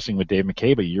podcasting with Dave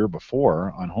McCabe a year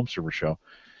before on Home Server Show,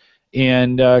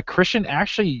 and Christian,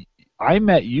 actually, I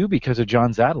met you because of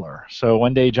John Zadler. So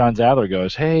one day John Zadler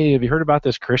goes, "Hey, have you heard about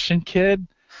this Christian kid?"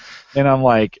 And I'm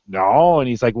like, "No," and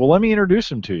he's like, "Well, let me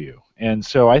introduce him to you." And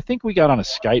so I think we got on a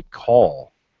Skype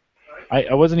call.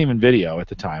 I wasn't even video at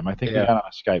the time. I think we got on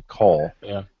a Skype call.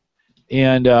 Yeah.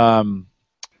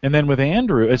 And then with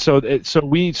Andrew, so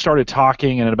we started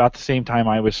talking, and at about the same time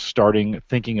I was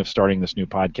thinking of starting this new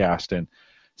podcast, and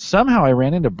somehow I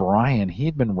ran into Brian. He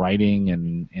had been writing,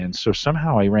 and so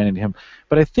somehow I ran into him.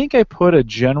 But I think I put a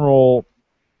general,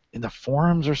 in the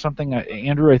forums or something,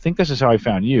 Andrew, I think this is how I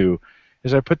found you,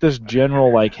 is I put this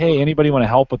general, like, hey, anybody want to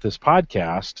help with this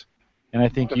podcast? And I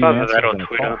think you answered that on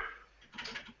Twitter.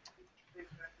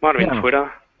 Might have been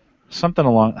Twitter. Something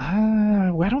along.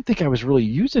 I don't think I was really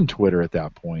using Twitter at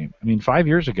that point. I mean, 5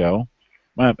 years ago.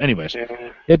 Anyways,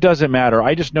 It doesn't matter.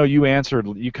 I just know you answered.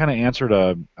 You kind of answered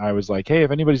I was like, hey,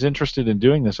 if anybody's interested in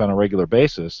doing this on a regular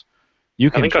basis,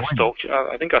 you can. I think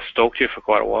I stalked you for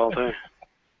quite a while too.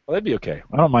 Well, that'd be okay.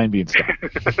 I don't mind being stalked.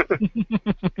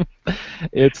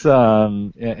 It's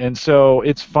and so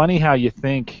it's funny how you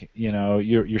think.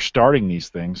 You're starting these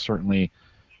things. Certainly.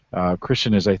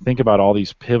 Christian, as I think about all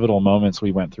these pivotal moments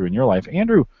we went through in your life,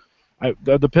 Andrew,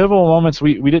 the pivotal moments,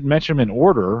 we didn't mention them in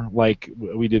order like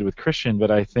we did with Christian,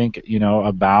 but I think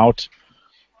about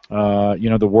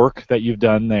the work that you've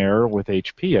done there with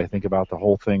HP. I think about the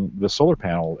whole thing, the solar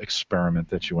panel experiment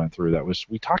that you went through.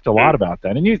 We talked a lot about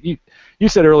that, and you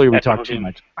said earlier we talked too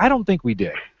much. I don't think we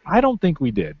did. I don't think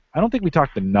we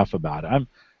talked enough about it. I'm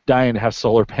dying to have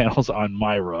solar panels on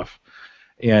my roof.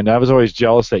 And I was always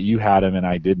jealous that you had them and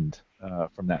I didn't,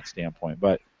 from that standpoint.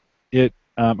 But I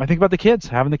think about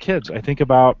having the kids. I think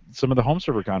about some of the home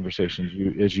server conversations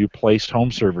as you placed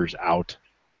home servers out.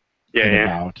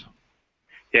 Yeah,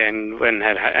 and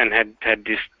had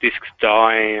discs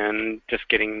die, and just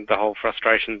getting the whole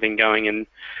frustration thing going. And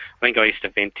I think I used to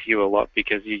vent to you a lot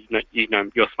because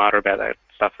you're smarter about that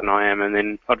stuff than I am, and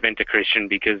then I'd vent to Christian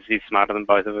because he's smarter than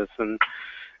both of us. And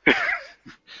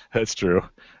That's true.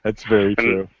 That's very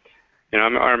true. I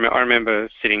remember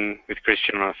sitting with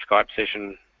Christian on a Skype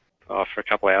session for a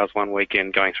couple of hours one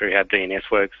weekend going through how DNS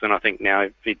works, and I think now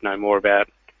he'd know more about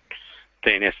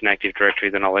DNS and Active Directory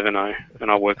than I'll ever know,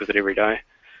 and I work with it every day.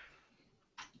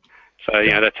 So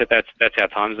that's how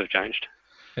times have changed.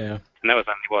 Yeah. And that was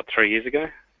only 3 years ago.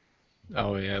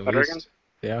 Oh yeah, at I least. reckon.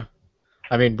 Yeah.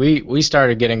 I mean, we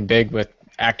started getting big with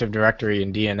Active Directory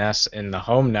and DNS in the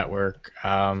home network,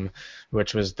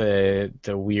 which was the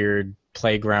weird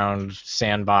playground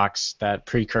sandbox that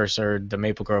precursored the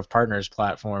Maple Grove Partners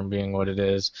platform being what it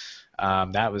is.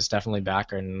 That was definitely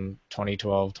back in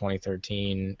 2012,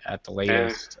 2013 at the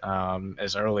latest,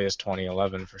 as early as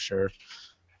 2011 for sure.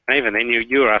 And even then,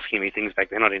 you were asking me things back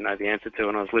then I didn't know the answer to,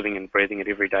 and I was living and breathing it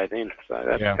every day then. So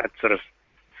that's sort of,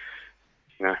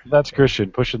 That's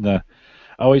Christian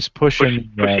always pushing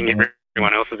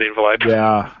everyone else's envelope.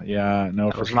 Yeah,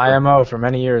 no. That was my MO for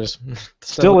many years.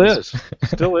 Still is,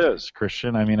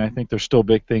 Christian. I mean, I think there's still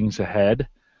big things ahead.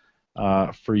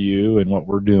 for you and what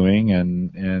we're doing,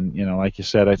 and like you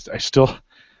said, I still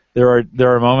there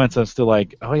are moments I'm still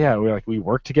like, oh yeah, we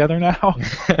work together now,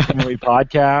 and we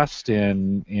podcast,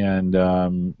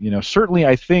 and certainly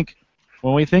I think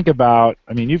when we think about,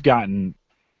 I mean, you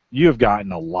have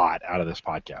gotten a lot out of this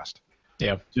podcast.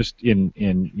 Yeah. Just in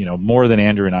more than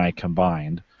Andrew and I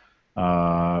combined,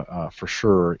 for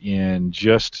sure. In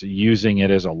just using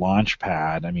it as a launch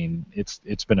pad, I mean,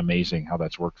 it's been amazing how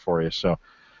that's worked for you. So,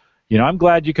 I'm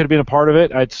glad you could have been a part of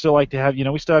it. I'd still like to have,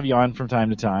 we still have you on from time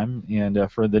to time.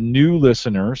 And for the new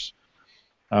listeners,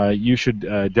 you should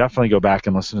definitely go back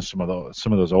and listen to some of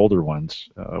those older ones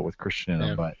with Christian in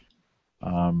them. But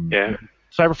yeah.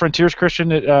 Cyber Frontiers,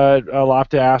 Christian, I'll have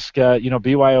to ask,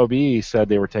 BYOB said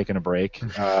they were taking a break,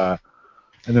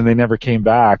 and then they never came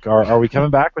back. Are we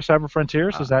coming back with Cyber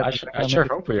Frontiers? Is that? I sure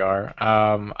hope we are.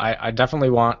 I definitely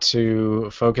want to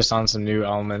focus on some new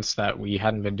elements that we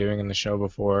hadn't been doing in the show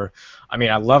before. I mean,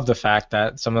 I love the fact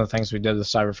that some of the things we did with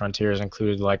Cyber Frontiers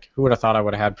included, like, who would have thought I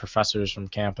would have had professors from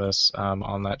campus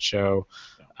on that show.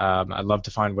 I'd love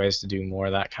to find ways to do more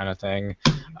of that kind of thing.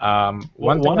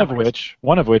 One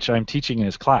of which I'm teaching in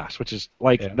his class, which is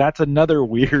that's another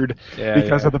weird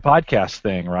because of the podcast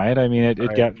thing, right? I mean,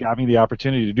 it got me the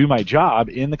opportunity to do my job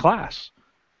in the class,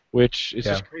 which is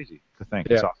just crazy to think.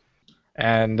 Yeah.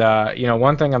 And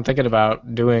one thing I'm thinking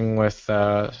about doing with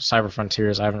Cyber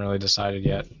Frontiers, I haven't really decided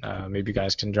yet. Maybe you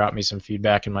guys can drop me some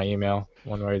feedback in my email,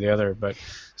 one way or the other. But I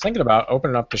was thinking about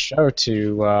opening up the show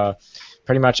to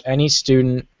pretty much any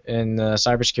student in the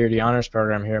cybersecurity honors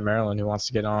program here at Maryland who wants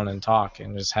to get on and talk,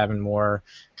 and just having more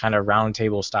kind of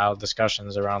roundtable style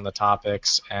discussions around the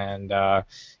topics. And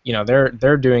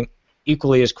they're doing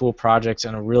equally as cool projects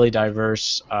in a really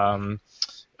diverse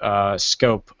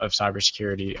scope of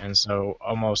cybersecurity, and so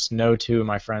almost no two of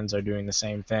my friends are doing the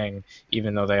same thing,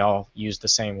 even though they all use the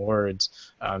same words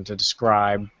to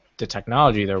describe the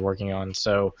technology they're working on.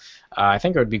 So I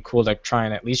think it would be cool to try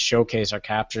and at least showcase or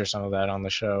capture some of that on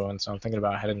the show, and so I'm thinking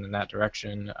about heading in that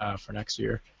direction for next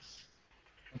year.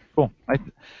 Cool.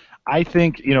 I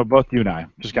think both you and I have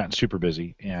just gotten super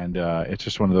busy, and it's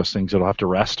just one of those things that'll have to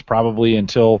rest probably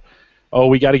until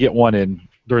we got to get one in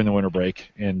during the winter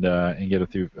break and get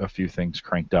a few things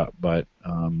cranked up. But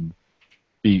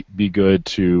be good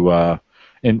to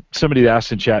and somebody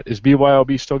asked in chat, is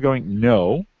BYOB still going?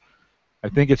 No. I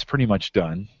think it's pretty much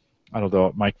done. I don't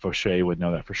know. Mike Fauché would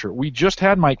know that for sure. We just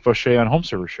had Mike Fauché on Home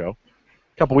Server Show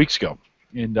a couple weeks ago,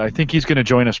 and I think he's going to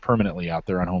join us permanently out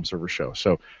there on Home Server Show.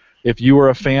 So if you are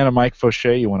a fan of Mike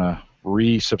Fauché, you want to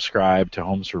resubscribe to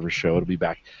Home Server Show, it'll be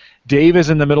back. Dave is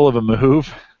in the middle of a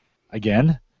move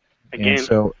again. And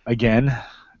so again.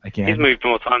 He's moved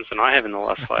more times than I have in the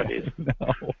last 5 years.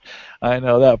 No, I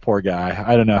know that poor guy.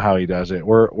 I don't know how he does it.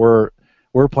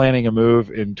 We're planning a move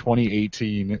in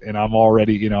 2018, and I'm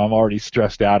already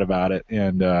stressed out about it,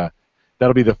 and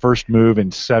that'll be the first move in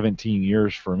 17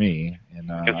 years for me. And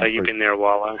so you've been there a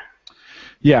while, though.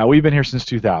 Yeah, we've been here since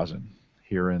 2000.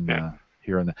 Here in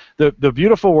the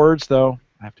beautiful words, though.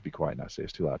 I have to be quiet, not say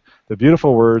it's too loud. The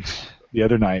beautiful words the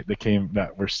other night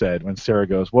that were said when Sarah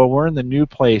goes, "Well, we're in the new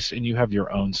place, and you have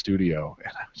your own studio,"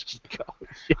 and I was just like, "Oh,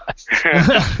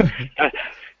 yes."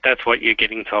 That's what you're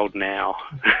getting told now.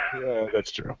 Yeah,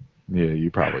 that's true. Yeah, you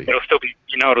probably. It'll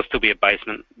still be a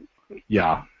basement.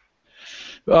 Yeah.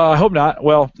 I hope not.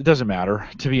 Well, it doesn't matter.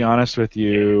 To be honest with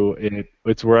you,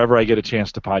 it's wherever I get a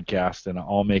chance to podcast, and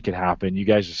I'll make it happen. You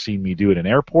guys have seen me do it in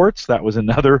airports. That was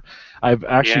another. I've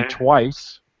actually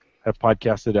twice have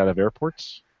podcasted out of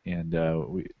airports, and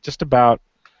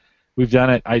we've done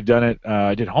it. I've done it.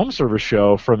 I did Home Server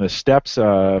Show from the steps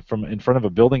from in front of a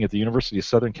building at the University of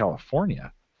Southern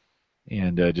California,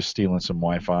 and just stealing some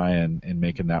Wi-Fi and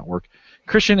making that work.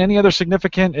 Christian, any other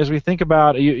significant, as we think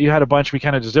about, you had a bunch, we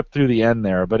kind of zipped through the end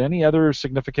there, but any other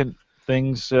significant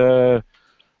things,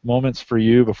 moments for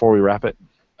you before we wrap it?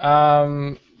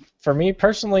 For me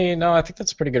personally, no, I think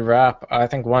that's a pretty good wrap. I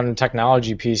think one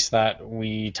technology piece that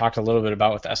we talked a little bit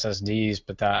about with SSDs,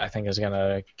 but that I think is going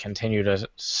to continue to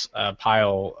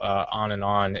pile on and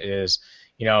on is,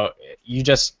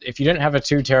 if you didn't have a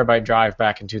 2 terabyte drive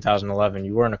back in 2011,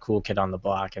 you weren't a cool kid on the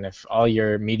block. And if all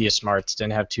your media smarts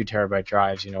didn't have 2 terabyte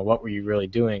drives, what were you really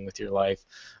doing with your life?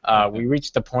 We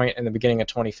reached the point in the beginning of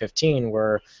 2015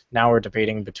 where now we're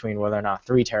debating between whether or not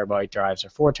 3 terabyte drives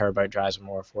or 4 terabyte drives are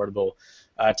more affordable.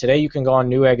 Today you can go on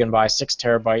Newegg and buy 6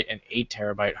 terabyte and 8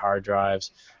 terabyte hard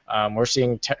drives. We're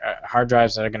seeing hard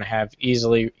drives that are going to have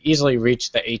easily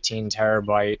reach the 18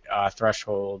 terabyte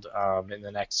threshold in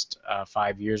the next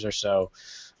 5 years or so.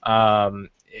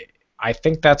 I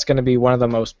think that's going to be one of the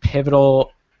most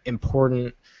pivotal,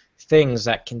 important things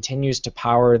that continues to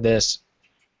power this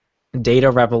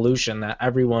data revolution that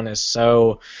everyone is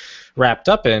so wrapped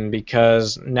up in,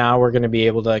 because now we're going to be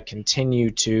able to continue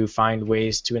to find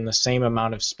ways to, in the same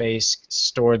amount of space,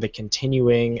 store the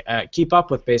continuing, keep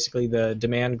up with basically the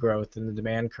demand growth and the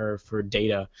demand curve for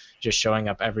data just showing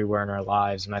up everywhere in our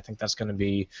lives. And I think that's going to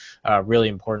be really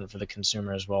important for the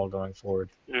consumer as well going forward.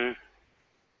 Mm.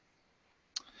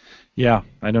 Yeah,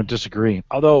 I don't disagree.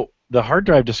 Although the hard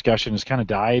drive discussion has kind of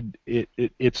died,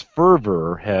 its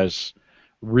fervor has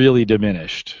really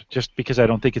diminished just because I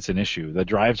don't think it's an issue. The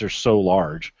drives are so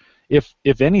large.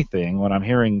 If anything, what I'm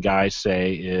hearing guys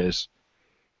say is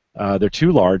they're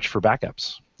too large for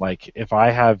backups. Like if I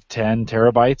have 10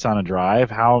 terabytes on a drive,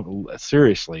 how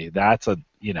seriously, that's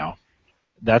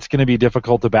that's going to be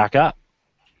difficult to back up.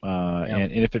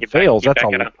 And if it fails, that's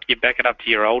you back it up to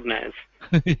your old NAS.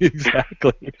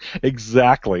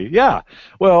 Exactly. Yeah.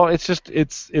 Well, it's just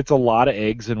it's a lot of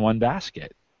eggs in one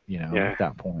basket, at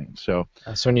that point. So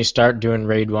that's when you start doing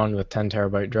RAID 1 with 10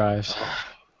 terabyte drives.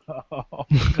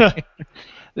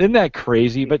 Isn't that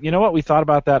crazy? But you know what? We thought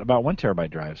about that about 1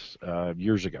 terabyte drives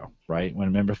years ago, right? When I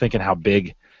remember thinking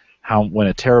when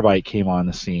a terabyte came on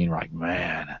the scene, we're like,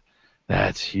 man,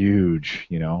 that's huge,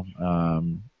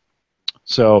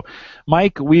 So,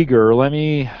 Mike Uyghur,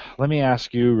 let me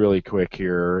ask you really quick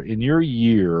here. In your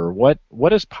year, what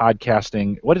is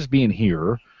podcasting? What is being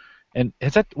here? And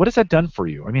what has that done for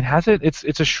you? I mean,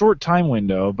 it's a short time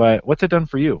window, but what's it done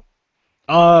for you?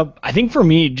 I think for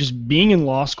me, just being in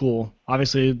law school,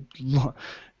 obviously,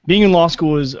 being in law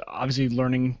school is obviously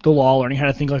learning the law, learning how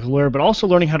to think like a lawyer, but also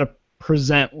learning how to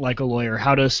present like a lawyer,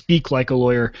 how to speak like a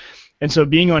lawyer. And so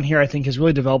being on here, I think, has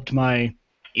really developed my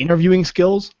interviewing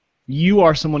skills. You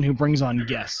are someone who brings on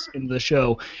guests into the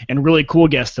show, and really cool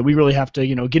guests that we really have to,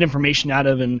 get information out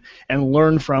of and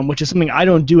learn from, which is something I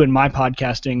don't do in my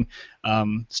podcasting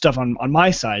stuff on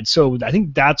my side. So I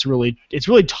think it's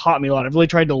really taught me a lot. I've really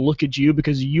tried to look at you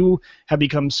because you have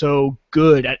become so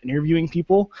good at interviewing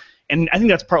people, and I think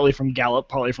that's partly from Gallup,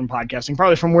 partly from podcasting,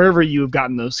 partly from wherever you've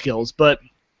gotten those skills. But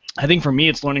I think for me,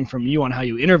 it's learning from you on how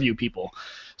you interview people.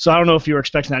 So I don't know if you were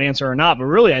expecting that answer or not, but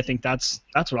really I think that's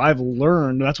what I've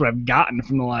learned. That's what I've gotten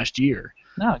from the last year.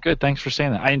 No, good. Thanks for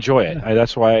saying that. I enjoy it.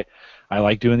 That's why I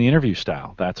like doing the interview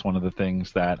style. That's one of the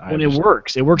things that it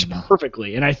works. It works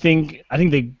perfectly, and I think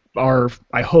they are.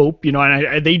 I hope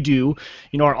and they do.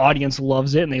 Our audience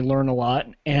loves it, and they learn a lot.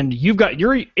 And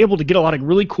you're able to get a lot of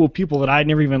really cool people that I'd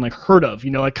never even heard of.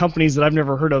 Like companies that I've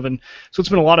never heard of, and so it's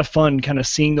been a lot of fun kind of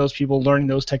seeing those people, learning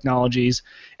those technologies,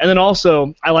 and then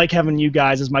also I like having you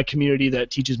guys as my community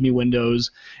that teaches me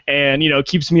Windows and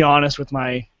keeps me honest with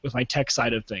my tech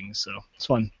side of things. So it's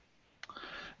fun.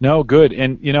 No, good.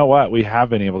 And you know what? We have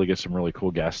been able to get some really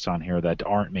cool guests on here that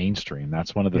aren't mainstream.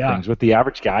 That's one of the things with the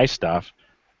average guy stuff.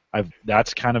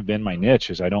 That's kind of been my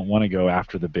niche. Is I don't want to go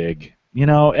after the big.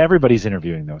 Everybody's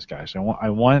interviewing those guys. I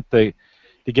want to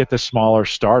get the smaller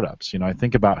startups. I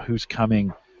think about who's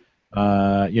coming.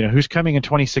 Who's coming in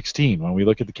 2016 when we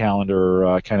look at the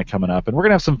calendar kind of coming up, and we're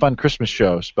gonna have some fun Christmas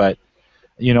shows. But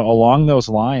along those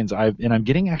lines, I'm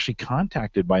getting actually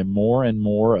contacted by more and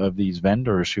more of these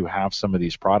vendors who have some of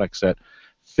these products that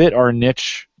fit our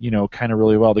niche, kind of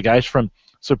really well. The guys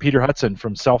Peter Hudson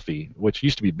from Selfie, which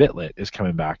used to be Bitlit, is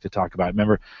coming back to talk about.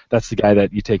 Remember, that's the guy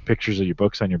that you take pictures of your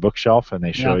books on your bookshelf and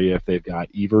they show you if they've got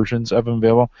e-versions of them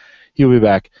available. He'll be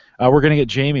back. We're going to get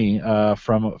Jamie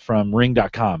from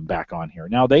Ring.com back on here.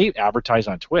 Now they advertise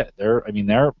on Twit.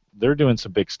 They're doing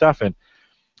some big stuff, and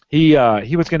he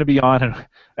was going to be on, and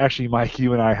actually, Mike,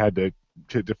 you and I had to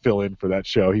fill in for that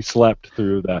show.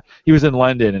 He was in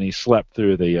London and he slept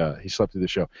through the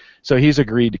show. So he's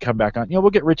agreed to come back on. We'll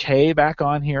get Rich Hay back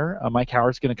on here. Mike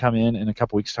Howard's going to come in a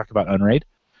couple weeks to talk about Unraid.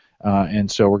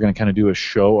 And so we're going to kind of do a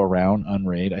show around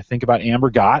Unraid. I think about Amber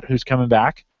Gott, who's coming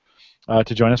back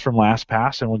to join us from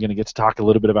LastPass, and we're going to get to talk a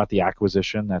little bit about the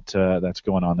acquisition that's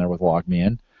going on there with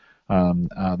LogMeIn.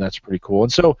 That's pretty cool.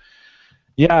 And so,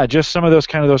 yeah, just some of those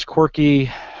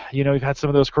quirky, we've had some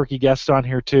of those quirky guests on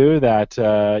here too that,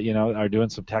 are doing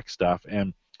some tech stuff.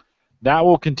 And that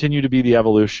will continue to be the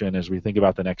evolution as we think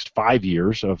about the next 5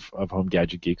 years of Home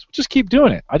Gadget Geeks. We'll just keep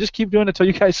doing it. I just keep doing it until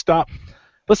you guys stop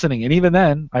listening. And even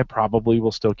then, I probably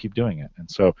will still keep doing it.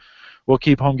 And so we'll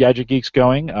keep Home Gadget Geeks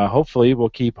going. Hopefully, we'll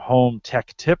keep Home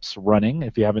Tech Tips running.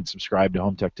 If you haven't subscribed to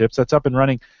Home Tech Tips, that's up and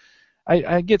running.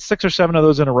 I get 6 or 7 of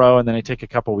those in a row, and then I take a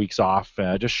couple weeks off.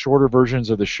 Just shorter versions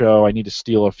of the show. I need to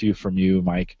steal a few from you,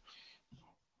 Mike,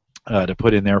 to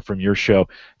put in there from your show.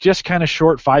 Just kind of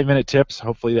short 5-minute tips.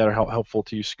 Hopefully that are helpful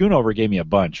to you. Schoonover gave me a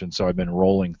bunch, and so I've been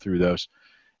rolling through those.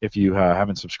 If you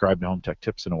haven't subscribed to Home Tech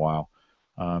Tips in a while,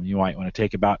 you might want to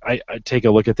take a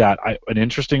look at that. An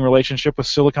interesting relationship with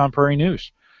Silicon Prairie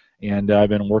News. And I've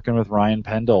been working with Ryan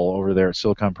Pendle over there at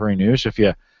Silicon Prairie News. If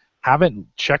you haven't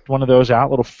checked one of those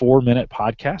out, little 4-minute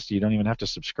podcast, you don't even have to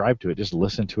subscribe to it. Just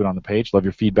listen to it on the page. Love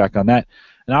your feedback on that.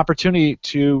 An opportunity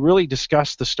to really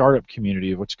discuss the startup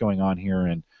community of what's going on here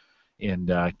in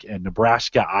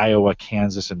Nebraska, Iowa,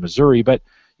 Kansas, and Missouri. But,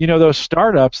 you know, those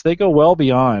startups, they go well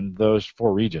beyond those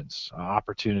 4 regions.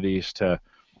 Opportunities to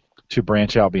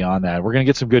branch out beyond that. We're going to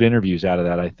get some good interviews out of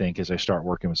that, I think, as I start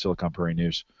working with Silicon Prairie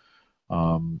News,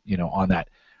 you know, on that.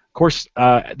 Of course,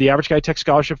 the Average Guy Tech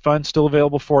Scholarship Fund still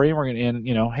available for you. We're going to, and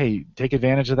you know, hey, take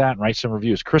advantage of that and write some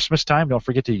reviews. Christmas time, don't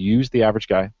forget to use the Average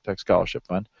Guy Tech Scholarship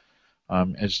Fund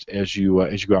as you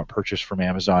go out and purchase from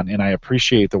Amazon. And I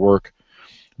appreciate the work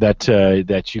that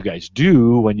you guys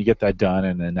do when you get that done,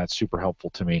 and that's super helpful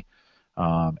to me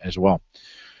as well.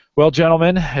 Well,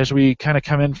 gentlemen, as we kind of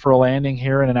come in for a landing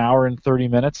here in an hour and 30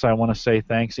 minutes, I want to say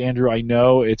thanks. Andrew, I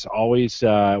know it's always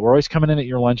we're always coming in at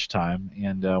your lunchtime,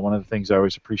 and one of the things I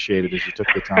always appreciated is you took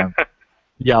the time.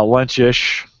 Yeah,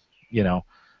 lunch-ish, you know.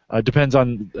 Depends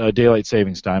on daylight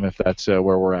savings time, if that's where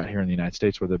we're at here in the United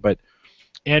States with it. But,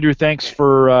 Andrew, thanks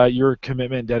for your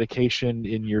commitment and dedication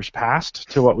in years past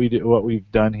to what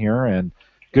we've done here, and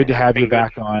good to have you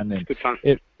back on. And good fun.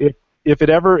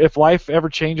 If life ever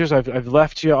changes, I've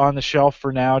left you on the shelf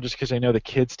for now, just because I know the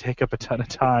kids take up a ton of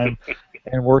time,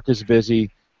 and work is busy,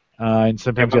 and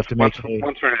sometimes you have to make.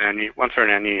 Once we're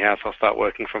in our new house, I'll start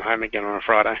working from home again on a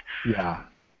Friday. Yeah.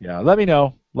 Let me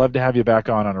know. Love to have you back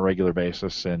on a regular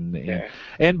basis.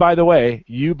 And by the way,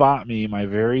 you bought me my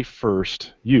very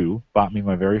first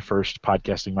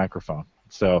podcasting microphone.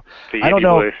 So I don't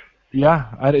know. Blue. Yeah,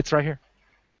 it's right here,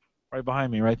 right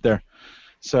behind me, right there.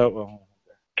 So.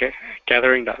 Okay,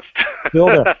 gathering dust. Still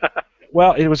there.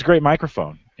 Well, it was a great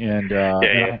microphone, and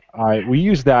we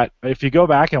used that. If you go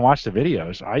back and watch the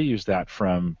videos, I used that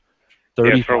from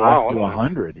 35 to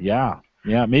 100. Yeah,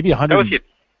 maybe 100.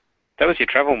 That was your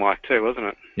travel mic too, wasn't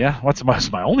it? Yeah,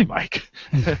 that's my only mic.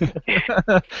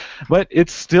 But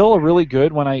it's still a really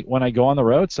good when I go on the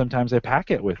road. Sometimes I pack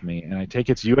it with me, and I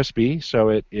take its USB, so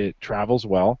it travels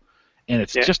well, and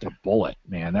it's just a bullet,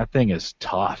 man. That thing is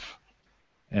tough.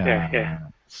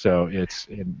 So it's,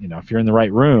 you know, if you're in the right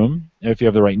room, if you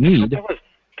have the right need.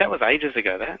 That was ages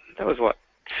ago. That was what,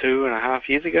 2.5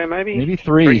 years ago, maybe. Maybe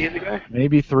 3. 3 years ago.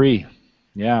 Maybe 3.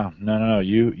 Yeah. No.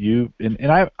 You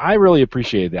and I really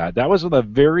appreciate that. That was the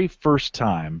very first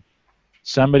time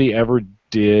somebody ever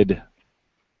did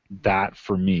that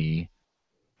for me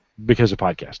because of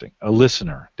podcasting. A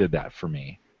listener did that for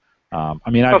me. I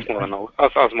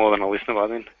was more than a listener by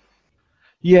then.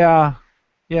 Yeah,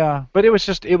 but it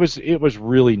was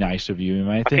really nice of you.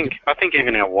 I think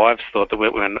even our wives thought that we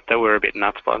were a bit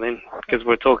nuts by then, because we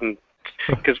were talking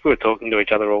to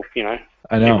each other all, you know,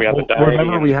 every other day.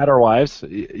 Remember, we had our wives.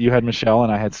 You had Michelle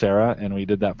and I had Sarah, and we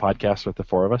did that podcast with the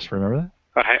 4 of us. Remember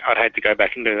that? I'd hate to go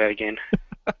back and do that again.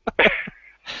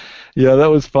 Yeah, that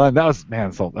was fun. That's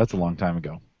a long time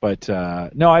ago. But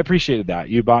no, I appreciated that.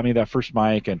 You bought me that first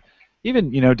mic, and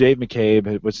even, you know, Dave McCabe.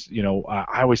 It was, you know,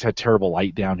 I always had terrible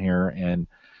light down here, and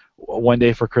one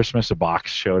day for Christmas, a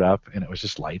box showed up, and it was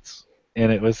just lights.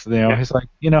 And it was, you know, he's like,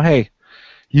 you know, hey,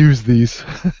 use these.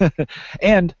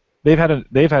 And they've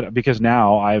had because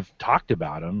now I've talked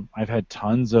about them. I've had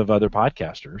tons of other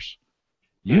podcasters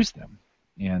use them,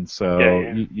 and so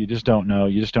you just don't know.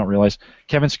 You just don't realize.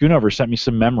 Kevin Schoonover sent me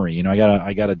some memory. You know,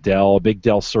 I got a big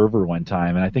Dell server one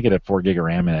time, and I think it had 4 gig of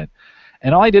RAM in it.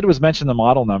 And all I did was mention the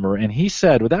model number, and he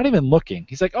said, without even looking,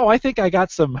 he's like, "Oh, I think I got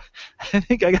some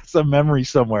memory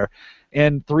somewhere."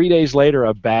 And 3 days later,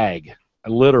 a bag,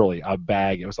 literally a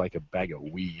bag. It was like a bag of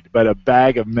weed, but a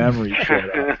bag of memory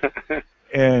showed up.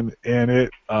 and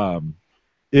it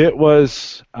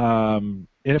was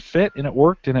it fit and it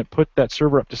worked, and it put that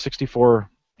server up to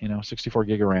 64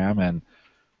 gig of RAM. And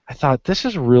I thought, this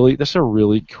is a really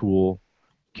cool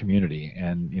community.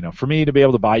 And, you know, for me to be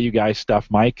able to buy you guys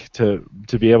stuff, Mike, to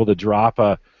be able to drop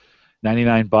a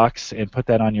 $99 and put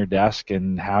that on your desk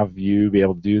and have you be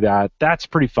able to do that, that's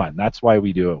pretty fun. That's why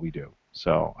we do what we do.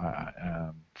 So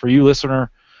for you the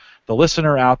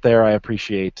listener out there, I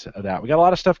appreciate that. We got a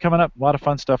lot of stuff coming up, a lot of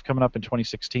fun stuff coming up in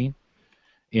 2016.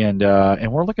 And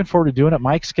we're looking forward to doing it.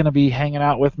 Mike's going to be hanging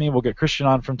out with me. We'll get Christian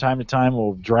on from time to time.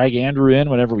 We'll drag Andrew in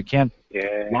whenever we can.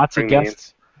 Yeah, lots of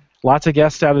guests. Lots of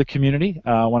guests out of the community.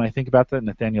 When I think about that,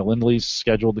 Nathaniel Lindley's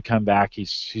scheduled to come back.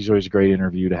 He's always a great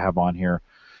interview to have on here.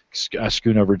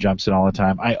 Schoonover jumps in all the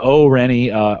time. I owe Rennie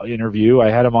interview. I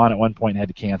had him on at one point and had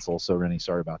to cancel, so Rennie,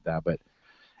 sorry about that. But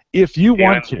if you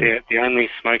want to... The only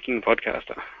smoking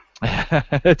podcaster.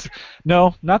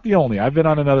 No, not the only. I've been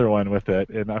on another one with it,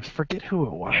 and I forget who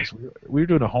it was. We were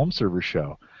doing a home server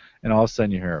show, and all of a sudden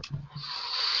you hear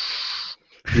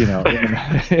in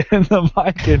the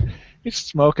mic, and he's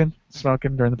smoking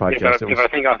during the podcast. Yeah, but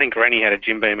I think Rennie had a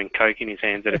Jim Beam and Coke in his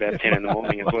hands at about 10 in the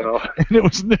morning as well. And it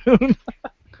was noon.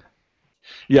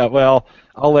 Yeah, well,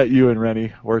 I'll let you and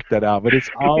Rennie work that out. But it's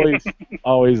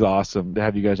always awesome to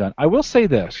have you guys on. I will say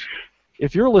this: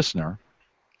 if you're a listener,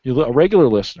 you're a regular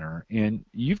listener, and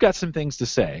you've got some things to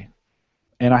say,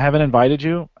 and I haven't invited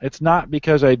you, it's not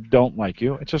because I don't like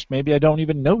you. It's just maybe I don't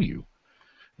even know you.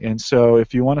 And so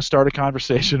if you want to start a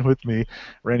conversation with me,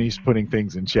 Rennie's putting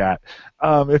things in chat.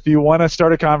 If you want to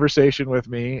start a conversation with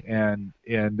me and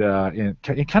kind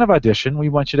of audition, we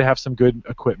want you to have some good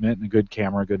equipment and a good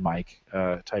camera, good mic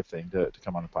type thing to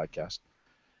come on the podcast.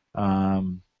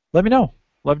 Let me know.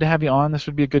 Love to have you on. This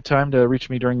would be a good time to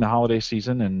reach me during the holiday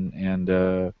season and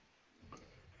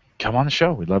come on the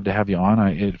show. We'd love to have you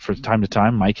on. For time to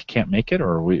time, Mike can't make it,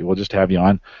 or we'll just have you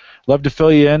on. Love to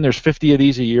fill you in. There's 50 of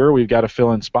these a year we've got to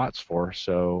fill in spots for,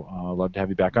 so love to have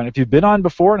you back on. If you've been on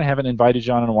before and I haven't invited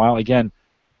you on in a while, again,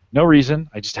 no reason.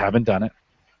 I just haven't done it.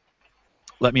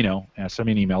 Let me know. Send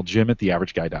me an email,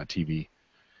 jim@theaverageguy.tv,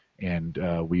 and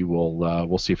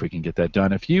we'll see if we can get that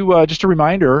done. If you just a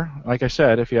reminder, like I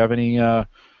said, if you have any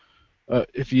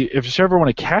if you ever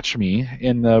want to catch me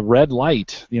in the red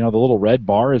light, the little red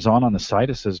bar is on the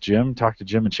side. It says Jim. Talk to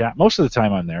Jim and chat. Most of the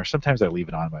time I'm there. Sometimes I leave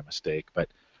it on by mistake, but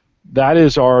that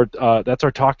is that's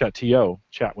our talk.to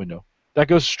chat window. That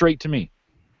goes straight to me.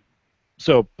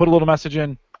 So put a little message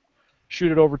in,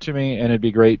 shoot it over to me, and it'd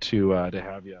be great to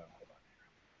have you.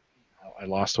 I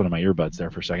lost one of my earbuds there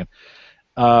for a second.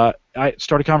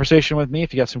 Start a conversation with me.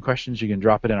 If you got some questions, you can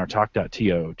drop it in our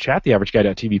talk.to chat, the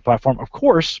AverageGuy.tv platform. Of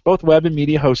course, both web and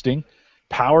media hosting,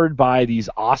 powered by these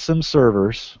awesome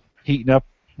servers, heating up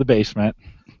the basement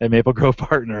at Maple Grove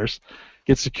Partners.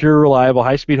 Get secure, reliable,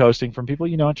 high-speed hosting from people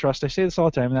you know and trust. I say this all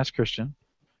the time, and that's Christian.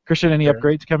 Christian, any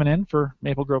upgrades coming in for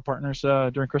Maple Grove Partners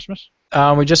during Christmas?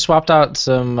 We just swapped out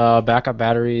some backup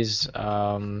batteries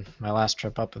my last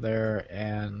trip up there,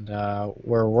 and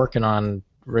we're working on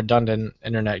redundant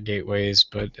internet gateways,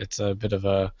 but it's a bit of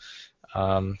a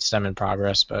STEM in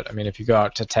progress. But I mean, if you go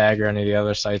out to Tag or any of the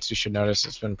other sites, you should notice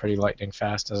it's been pretty lightning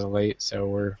fast as of late.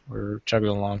 So we're chugging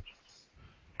along.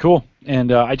 Cool.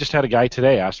 And I just had a guy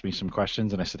today ask me some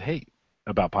questions, and I said, "Hey,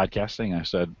 about podcasting." I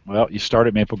said, "Well, you start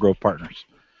at Maple Grove Partners."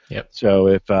 Yep. So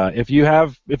if you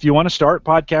want to start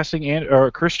podcasting,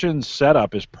 or Christian's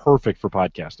setup is perfect for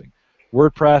podcasting.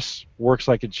 WordPress works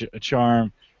like a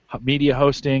charm. Media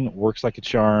hosting works like a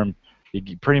charm.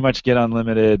 You pretty much get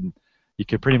unlimited. You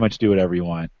can pretty much do whatever you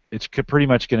want. It's pretty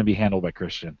much going to be handled by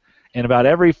Christian. And about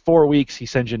every 4 weeks, he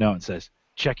sends you a note and says,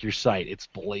 "Check your site. It's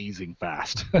blazing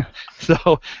fast."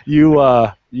 So you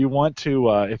want to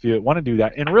if you want to do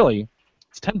that, and really,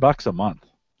 it's $10 a month.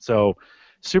 So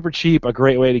super cheap, a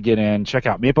great way to get in. Check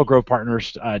out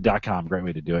maplegrovepartners.com. Great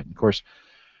way to do it. And of course,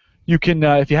 you can,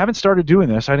 if you haven't started doing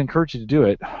this, I'd encourage you to do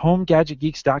it.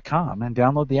 HomeGadgetGeeks.com and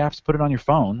download the apps, put it on your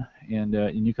phone, and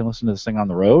you can listen to this thing on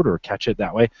the road or catch it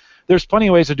that way. There's plenty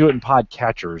of ways to do it in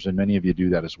podcatchers, and many of you do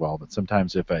that as well. But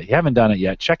sometimes if you haven't done it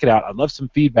yet, check it out. I'd love some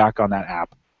feedback on that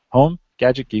app.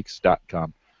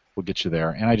 HomeGadgetGeeks.com will get you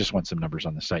there. And I just want some numbers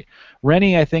on the site.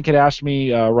 Rennie, I think, had asked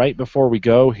me right before we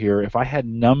go here if I had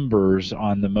numbers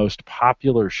on the most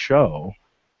popular show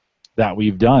that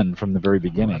we've done from the very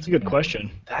beginning. That's a good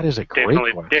question. That is a great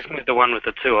question. Definitely the one with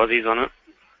the 2 Aussies on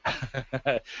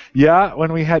it. Yeah,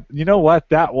 when we had, you know what,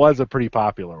 that was a pretty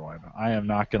popular one. I am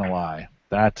not going to lie.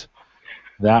 That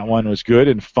one was good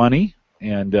and funny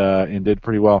and did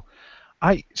pretty well.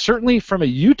 I certainly, from a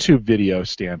YouTube video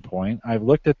standpoint, I've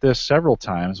looked at this several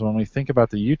times. When we think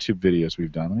about the YouTube videos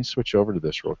we've done, let me switch over to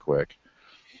this real quick.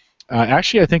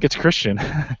 Actually, I think it's Christian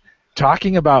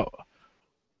talking about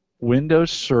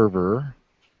Windows Server.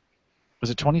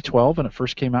 Was it 2012 when it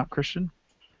first came out, Christian?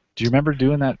 Do you remember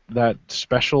doing that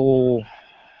special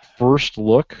first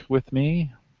look with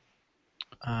me?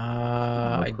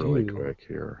 I really do. Quick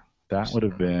here. That would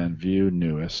have been view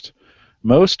newest.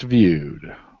 Most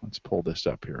viewed. Let's pull this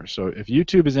up here. So if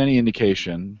YouTube is any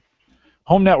indication,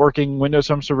 home networking, Windows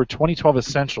Home Server 2012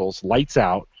 Essentials, lights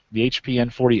out, the HP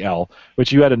N40L,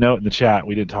 which you had a note in the chat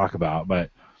we didn't talk about,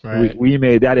 but right. we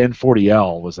made that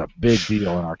N40L was a big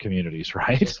deal in our communities,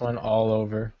 right? This went all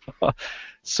over.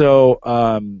 So,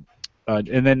 and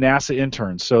then NASA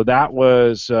interns. So that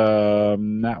was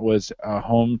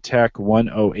Home Tech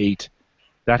 108.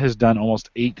 That has done almost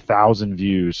 8,000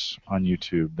 views on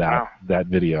YouTube. That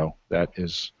video. That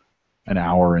is an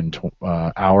hour and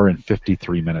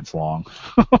 53 minutes long.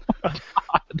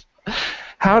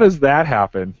 How does that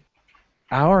happen?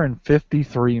 Hour and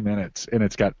 53 minutes, and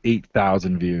it's got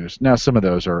 8,000 views. Now, some of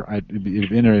those are. It'd be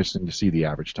interesting to see the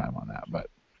average time on that, but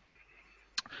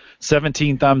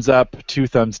 17 thumbs up, 2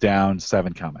 thumbs down,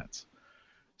 7 comments.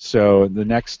 So the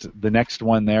next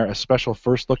one there, a special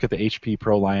first look at the HP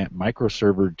ProLiant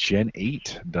microserver Gen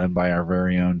 8, done by our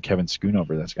very own Kevin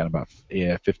Schoonover. That's got about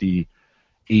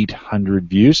 5,800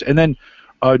 views. And then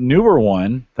a newer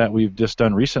one that we've just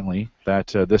done recently,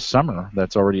 that this summer,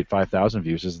 that's already at 5,000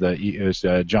 views, is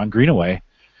John Greenaway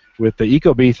with the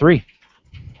ecobee 3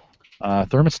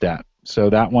 thermostat.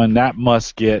 So that's the one that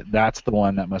must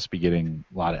be getting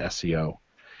a lot of SEO.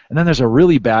 And then there's a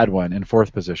really bad one in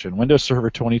 4th position, Windows Server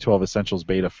 2012 Essentials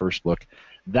Beta First Look.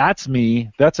 That's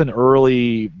me. That's an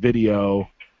early video,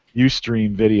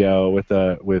 Ustream video with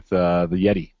the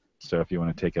Yeti. So if you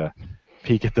want to take a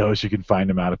peek at those, you can find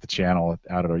them out at the channel,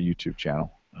 out at our YouTube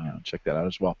channel. Check that out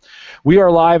as well. We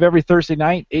are live every Thursday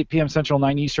night, 8 p.m. Central,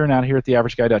 9 Eastern, out here at the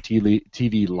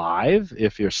AverageGuy.tv live.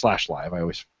 If you're /live, I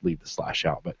always leave the slash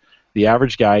out, but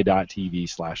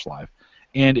theaverageguy.tv/live.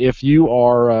 And if you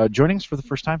are joining us for the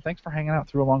first time, thanks for hanging out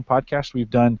through a long podcast. We've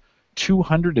done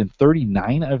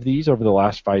 239 of these over the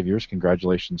last 5 years.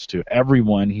 Congratulations to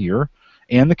everyone here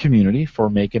and the community for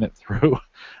making it through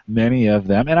many of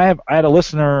them. And I had a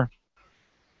listener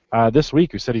this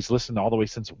week who said he's listened all the way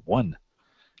since 1.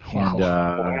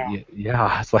 Wow. And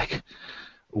yeah, it's like,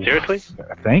 seriously?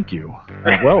 Thank you.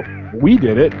 Well, we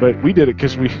did it, but we did it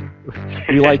because we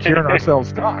like hearing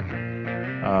ourselves talk.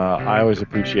 I always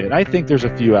appreciate it. I think there's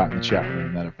a few out in the chat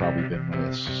room that have probably been with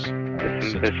us.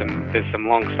 There's some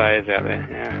long stays out there.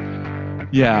 Yeah.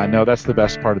 Yeah, no, that's the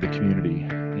best part of the community.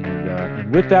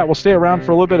 And with that, we'll stay around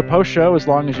for a little bit of post-show as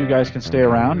long as you guys can stay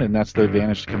around, and that's the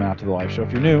advantage to come out to the live show.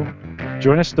 If you're new,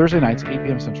 join us Thursday nights, 8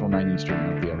 p.m. Central, 9 Eastern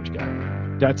on the Average Guy.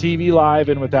 .tv live,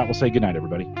 and with that, we'll say goodnight,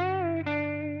 everybody.